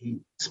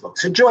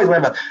smokes and joints,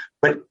 whatever.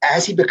 But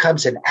as he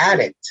becomes an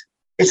addict,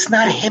 it's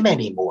not him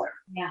anymore.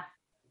 Yeah.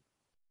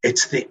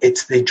 It's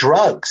the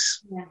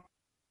drugs. Yeah.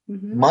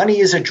 Mm-hmm. Money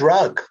is a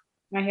drug.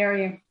 I hear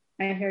you.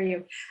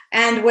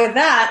 And with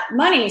that,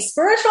 money,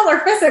 spiritual or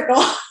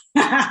physical?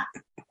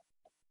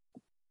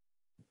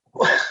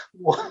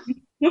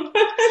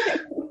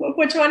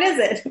 Which one is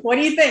it? What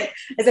do you think?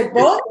 Is it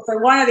both? Is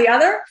it one or the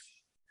other?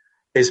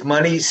 Is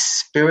money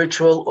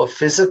spiritual or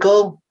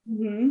physical?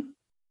 Mm-hmm.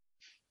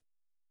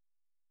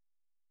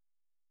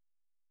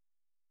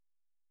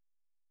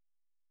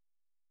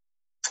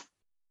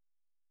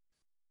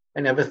 I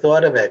never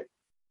thought of it.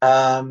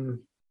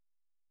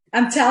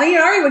 I'm telling you,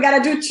 Ari, we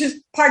got to do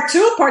part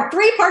 2, part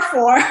 3, part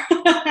 4.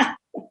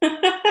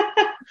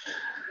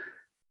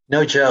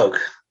 No joke.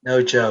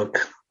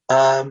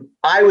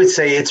 I would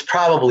say it's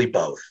probably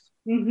both.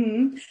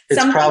 Mm-hmm.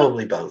 It's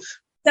probably both.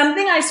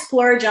 Something I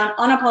splurge on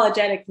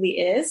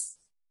unapologetically is?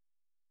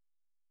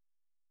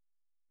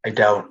 I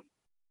don't.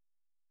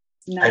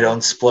 No. I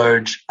don't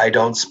splurge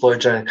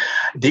on it.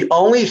 The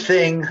only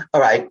thing,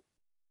 all right,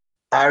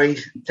 Ari,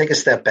 take a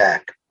step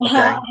back, okay?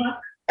 Uh-huh.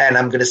 And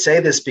I'm going to say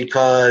this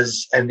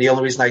because, and the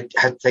only reason I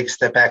had to take a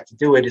step back to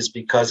do it is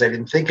because I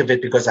didn't think of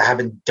it because I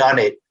haven't done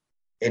it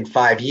in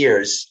 5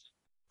 years.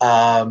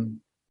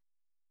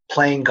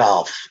 Playing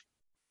golf.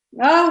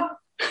 Oh.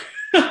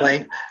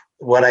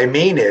 What I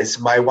mean is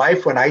my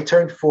wife, when I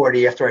turned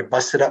 40, after I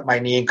busted up my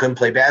knee and couldn't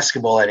play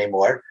basketball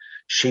anymore,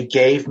 she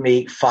gave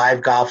me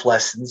 5 golf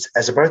lessons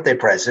as a birthday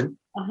present.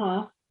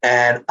 Uh-huh.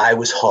 And I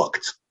was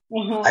hooked.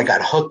 Uh-huh. I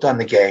got hooked on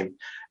the game.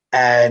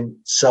 And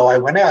so I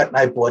went out and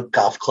I bought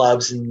golf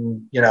clubs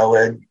and,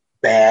 a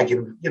bag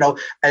and,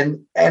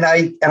 and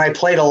I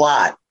played a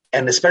lot.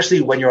 And especially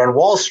when you're on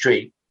Wall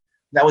Street,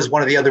 that was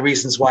one of the other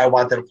reasons why I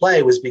wanted to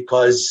play was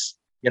because,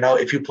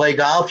 if you play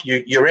golf,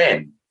 you're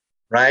in,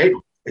 right?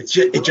 It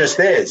just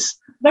is.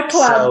 The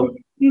club. So,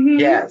 mm-hmm.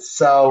 Yeah.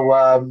 So,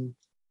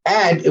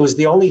 and it was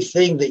the only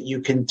thing that you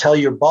can tell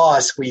your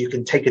boss where you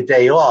can take a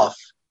day off.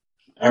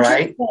 All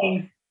right.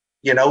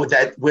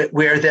 That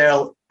where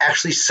they'll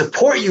actually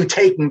support you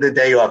taking the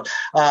day off.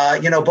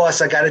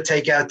 Boss, I got to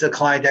take out the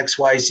client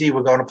XYZ.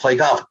 We're going to play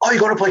golf. Oh, you're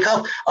going to play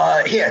golf?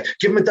 Here,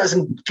 give him a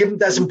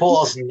dozen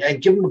balls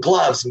and give him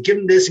gloves and give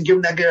him this and give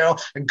him that,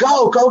 and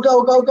go.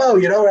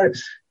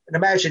 And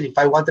imagine if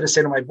I wanted to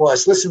say to my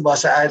boss, listen,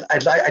 boss, I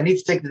need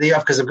to take the day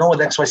off because I'm going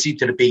with XYZ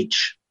to the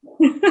beach.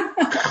 I'm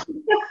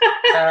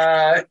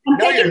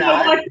no, you're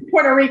not. To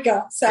Puerto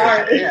Rico.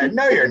 Sorry. Yeah,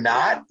 no, you're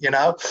not,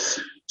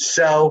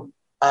 So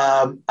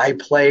I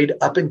played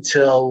up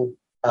until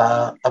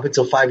 5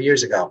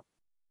 years ago.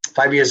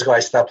 5 years ago, I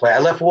stopped playing. I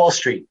left Wall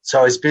Street. So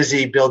I was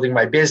busy building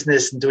my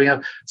business and doing it.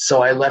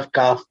 So I left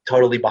golf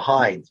totally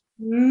behind.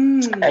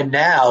 And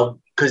now,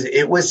 because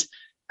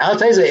I'll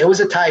tell you, it was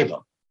a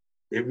taiva.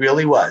 It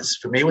really was.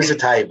 For me, it was a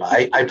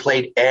taiva. I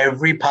played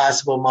every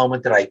possible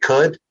moment that I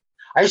could.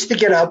 I used to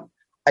get up.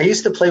 I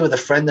used to play with a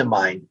friend of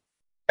mine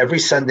every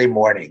Sunday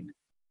morning.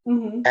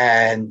 Mm-hmm.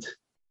 And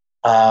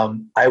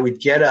I would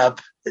get up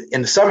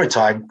in the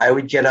summertime. I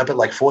would get up at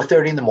like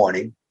 4:30 in the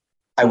morning.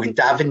 I would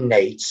daven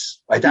nates.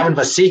 I daven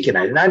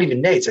vasikin. Not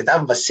even nates. I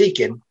daven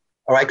vasikin.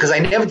 All right. Because I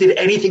never did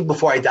anything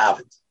before I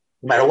davened.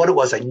 No matter what it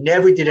was, I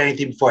never did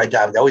anything before I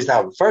davened. I always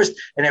davened first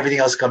and everything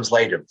else comes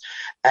later.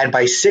 And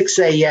by 6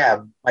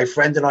 a.m., my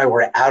friend and I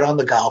were out on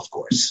the golf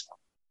course.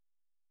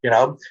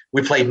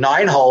 We played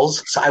 9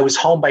 holes. So I was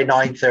home by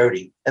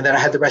 9:30 and then I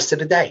had the rest of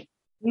the day.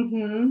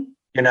 Mm-hmm.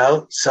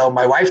 So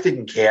my wife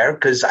didn't care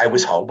because I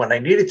was home when I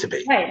needed to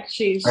be. Right.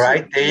 All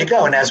right. There you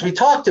go. And as we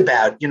talked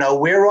about,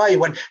 where are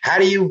you? How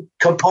do you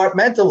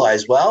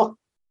compartmentalize? Well,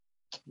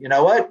 you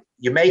know what?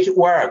 You make it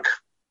work.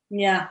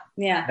 Yeah.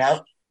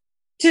 Yeah.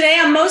 Today,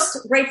 I'm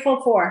most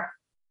grateful for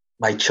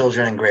my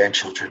children and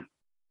grandchildren.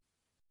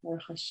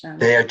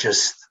 They are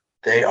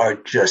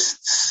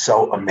just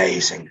so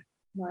amazing.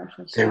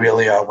 They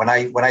really are. When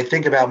I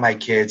think about my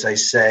kids, I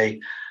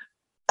say,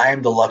 I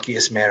am the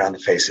luckiest man on the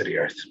face of the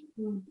earth.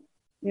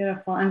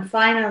 Beautiful. And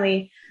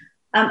finally,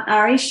 I'm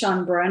Ari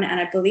Schonbrun, and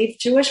I believe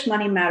Jewish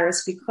money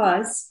matters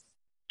because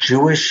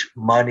Jewish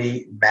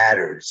money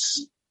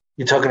matters.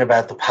 You're talking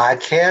about the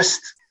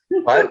podcast?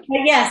 What?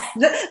 Yes.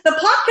 The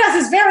podcast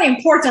is very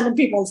important in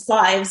people's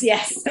lives.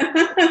 Yes.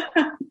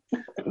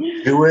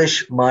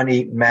 Jewish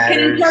money matters.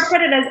 You can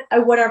interpret it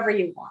as whatever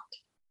you want.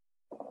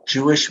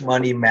 Jewish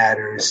money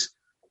matters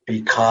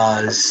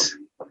because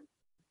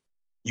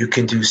you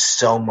can do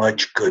so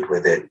much good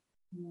with it.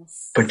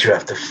 Yes. But you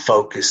have to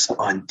focus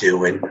on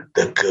doing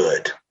the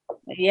good.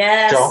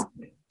 Yes.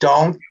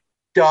 Don't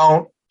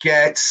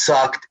get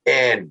sucked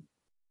in.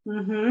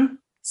 Mm-hmm.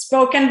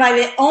 Spoken by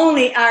the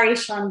only Ari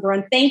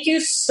Schonbrun. Thank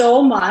you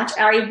so much,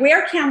 Ari.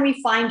 Where can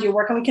we find you?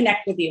 Where can we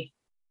connect with you?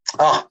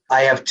 Oh,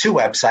 I have 2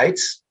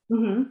 websites.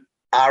 Mm-hmm.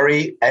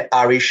 Ari at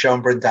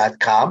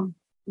arishonbrun.com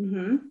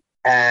mm-hmm.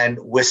 and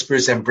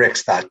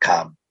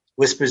whispersandbricks.com.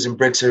 Whispers and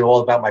Bricks are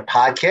all about my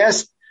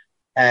podcast.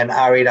 And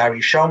Ari at Ari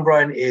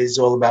Schonbrun is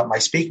all about my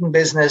speaking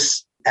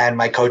business and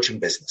my coaching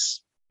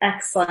business.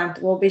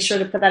 Excellent. We'll be sure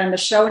to put that in the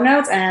show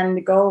notes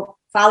and go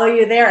follow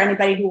you there.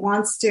 Anybody who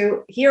wants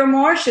to hear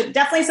more should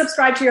definitely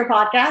subscribe to your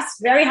podcast.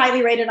 Very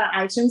highly rated on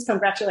iTunes.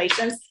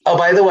 Congratulations. Oh,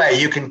 by the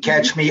way, you can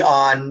catch me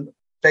on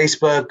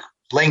Facebook,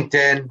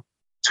 LinkedIn,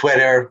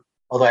 Twitter,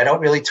 although I don't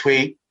really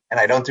tweet and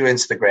I don't do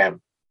Instagram.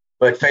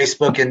 But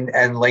Facebook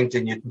and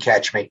LinkedIn, you can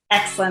catch me.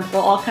 Excellent.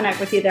 We'll all connect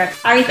with you there.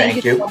 Ari,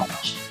 thank you so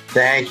much.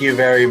 Thank you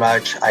very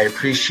much. I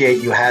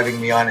appreciate you having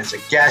me on as a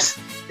guest.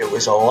 It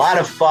was a lot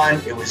of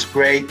fun. It was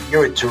great.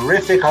 You're a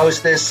terrific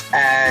hostess.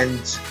 And,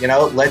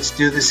 let's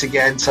do this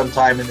again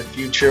sometime in the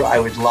future. I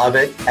would love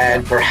it.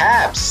 And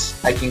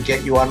perhaps I can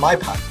get you on my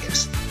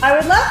podcast. I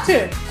would love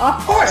to.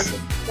 Of course.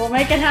 Awesome. We'll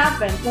make it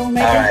happen. All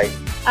right.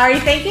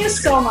 Ari, thank you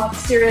so much.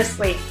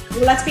 Seriously.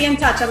 Let's be in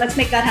touch and let's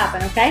make that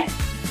happen, okay?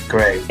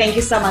 Great. Thank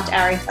you so much,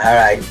 Ari. All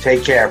right.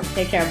 Take care.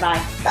 Take care. Bye.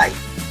 Bye.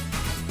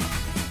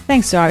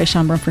 Thanks to Ari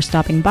Schonbrun for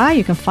stopping by.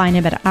 You can find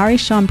him at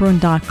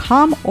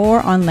arishonbrun.com or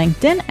on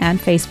LinkedIn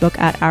and Facebook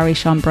at Ari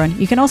Schonbrun.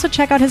 You can also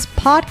check out his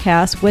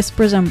podcast,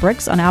 Whispers and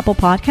Bricks, on Apple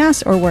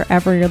Podcasts or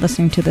wherever you're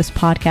listening to this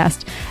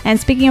podcast. And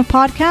speaking of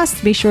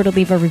podcasts, be sure to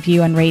leave a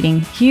review and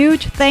rating.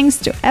 Huge thanks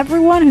to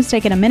everyone who's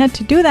taken a minute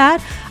to do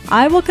that.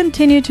 I will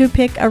continue to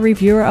pick a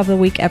reviewer of the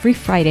week every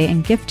Friday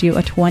and gift you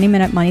a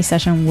 20-minute money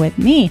session with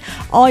me.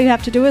 All you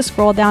have to do is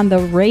scroll down the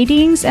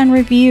ratings and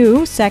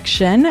review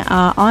section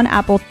on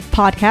Apple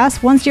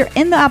Podcasts. Once you're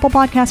in the Apple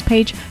Podcast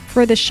page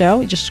for the show,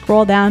 you just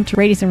scroll down to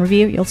ratings and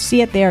review. You'll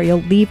see it there. You'll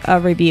leave a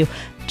review.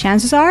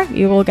 Chances are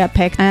you will get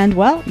picked and,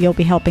 you'll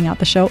be helping out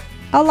the show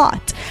a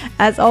lot.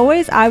 As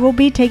always, I will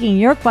be taking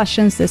your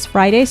questions this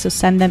Friday, so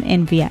send them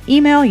in via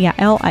email,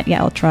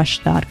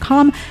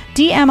 yael@yaeltrush.com,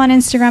 DM on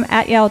Instagram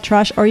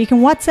 @yaeltrush, or you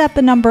can WhatsApp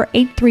the number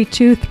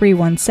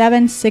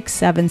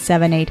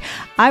 832-317-6778.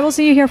 I will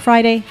see you here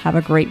Friday. Have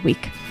a great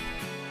week.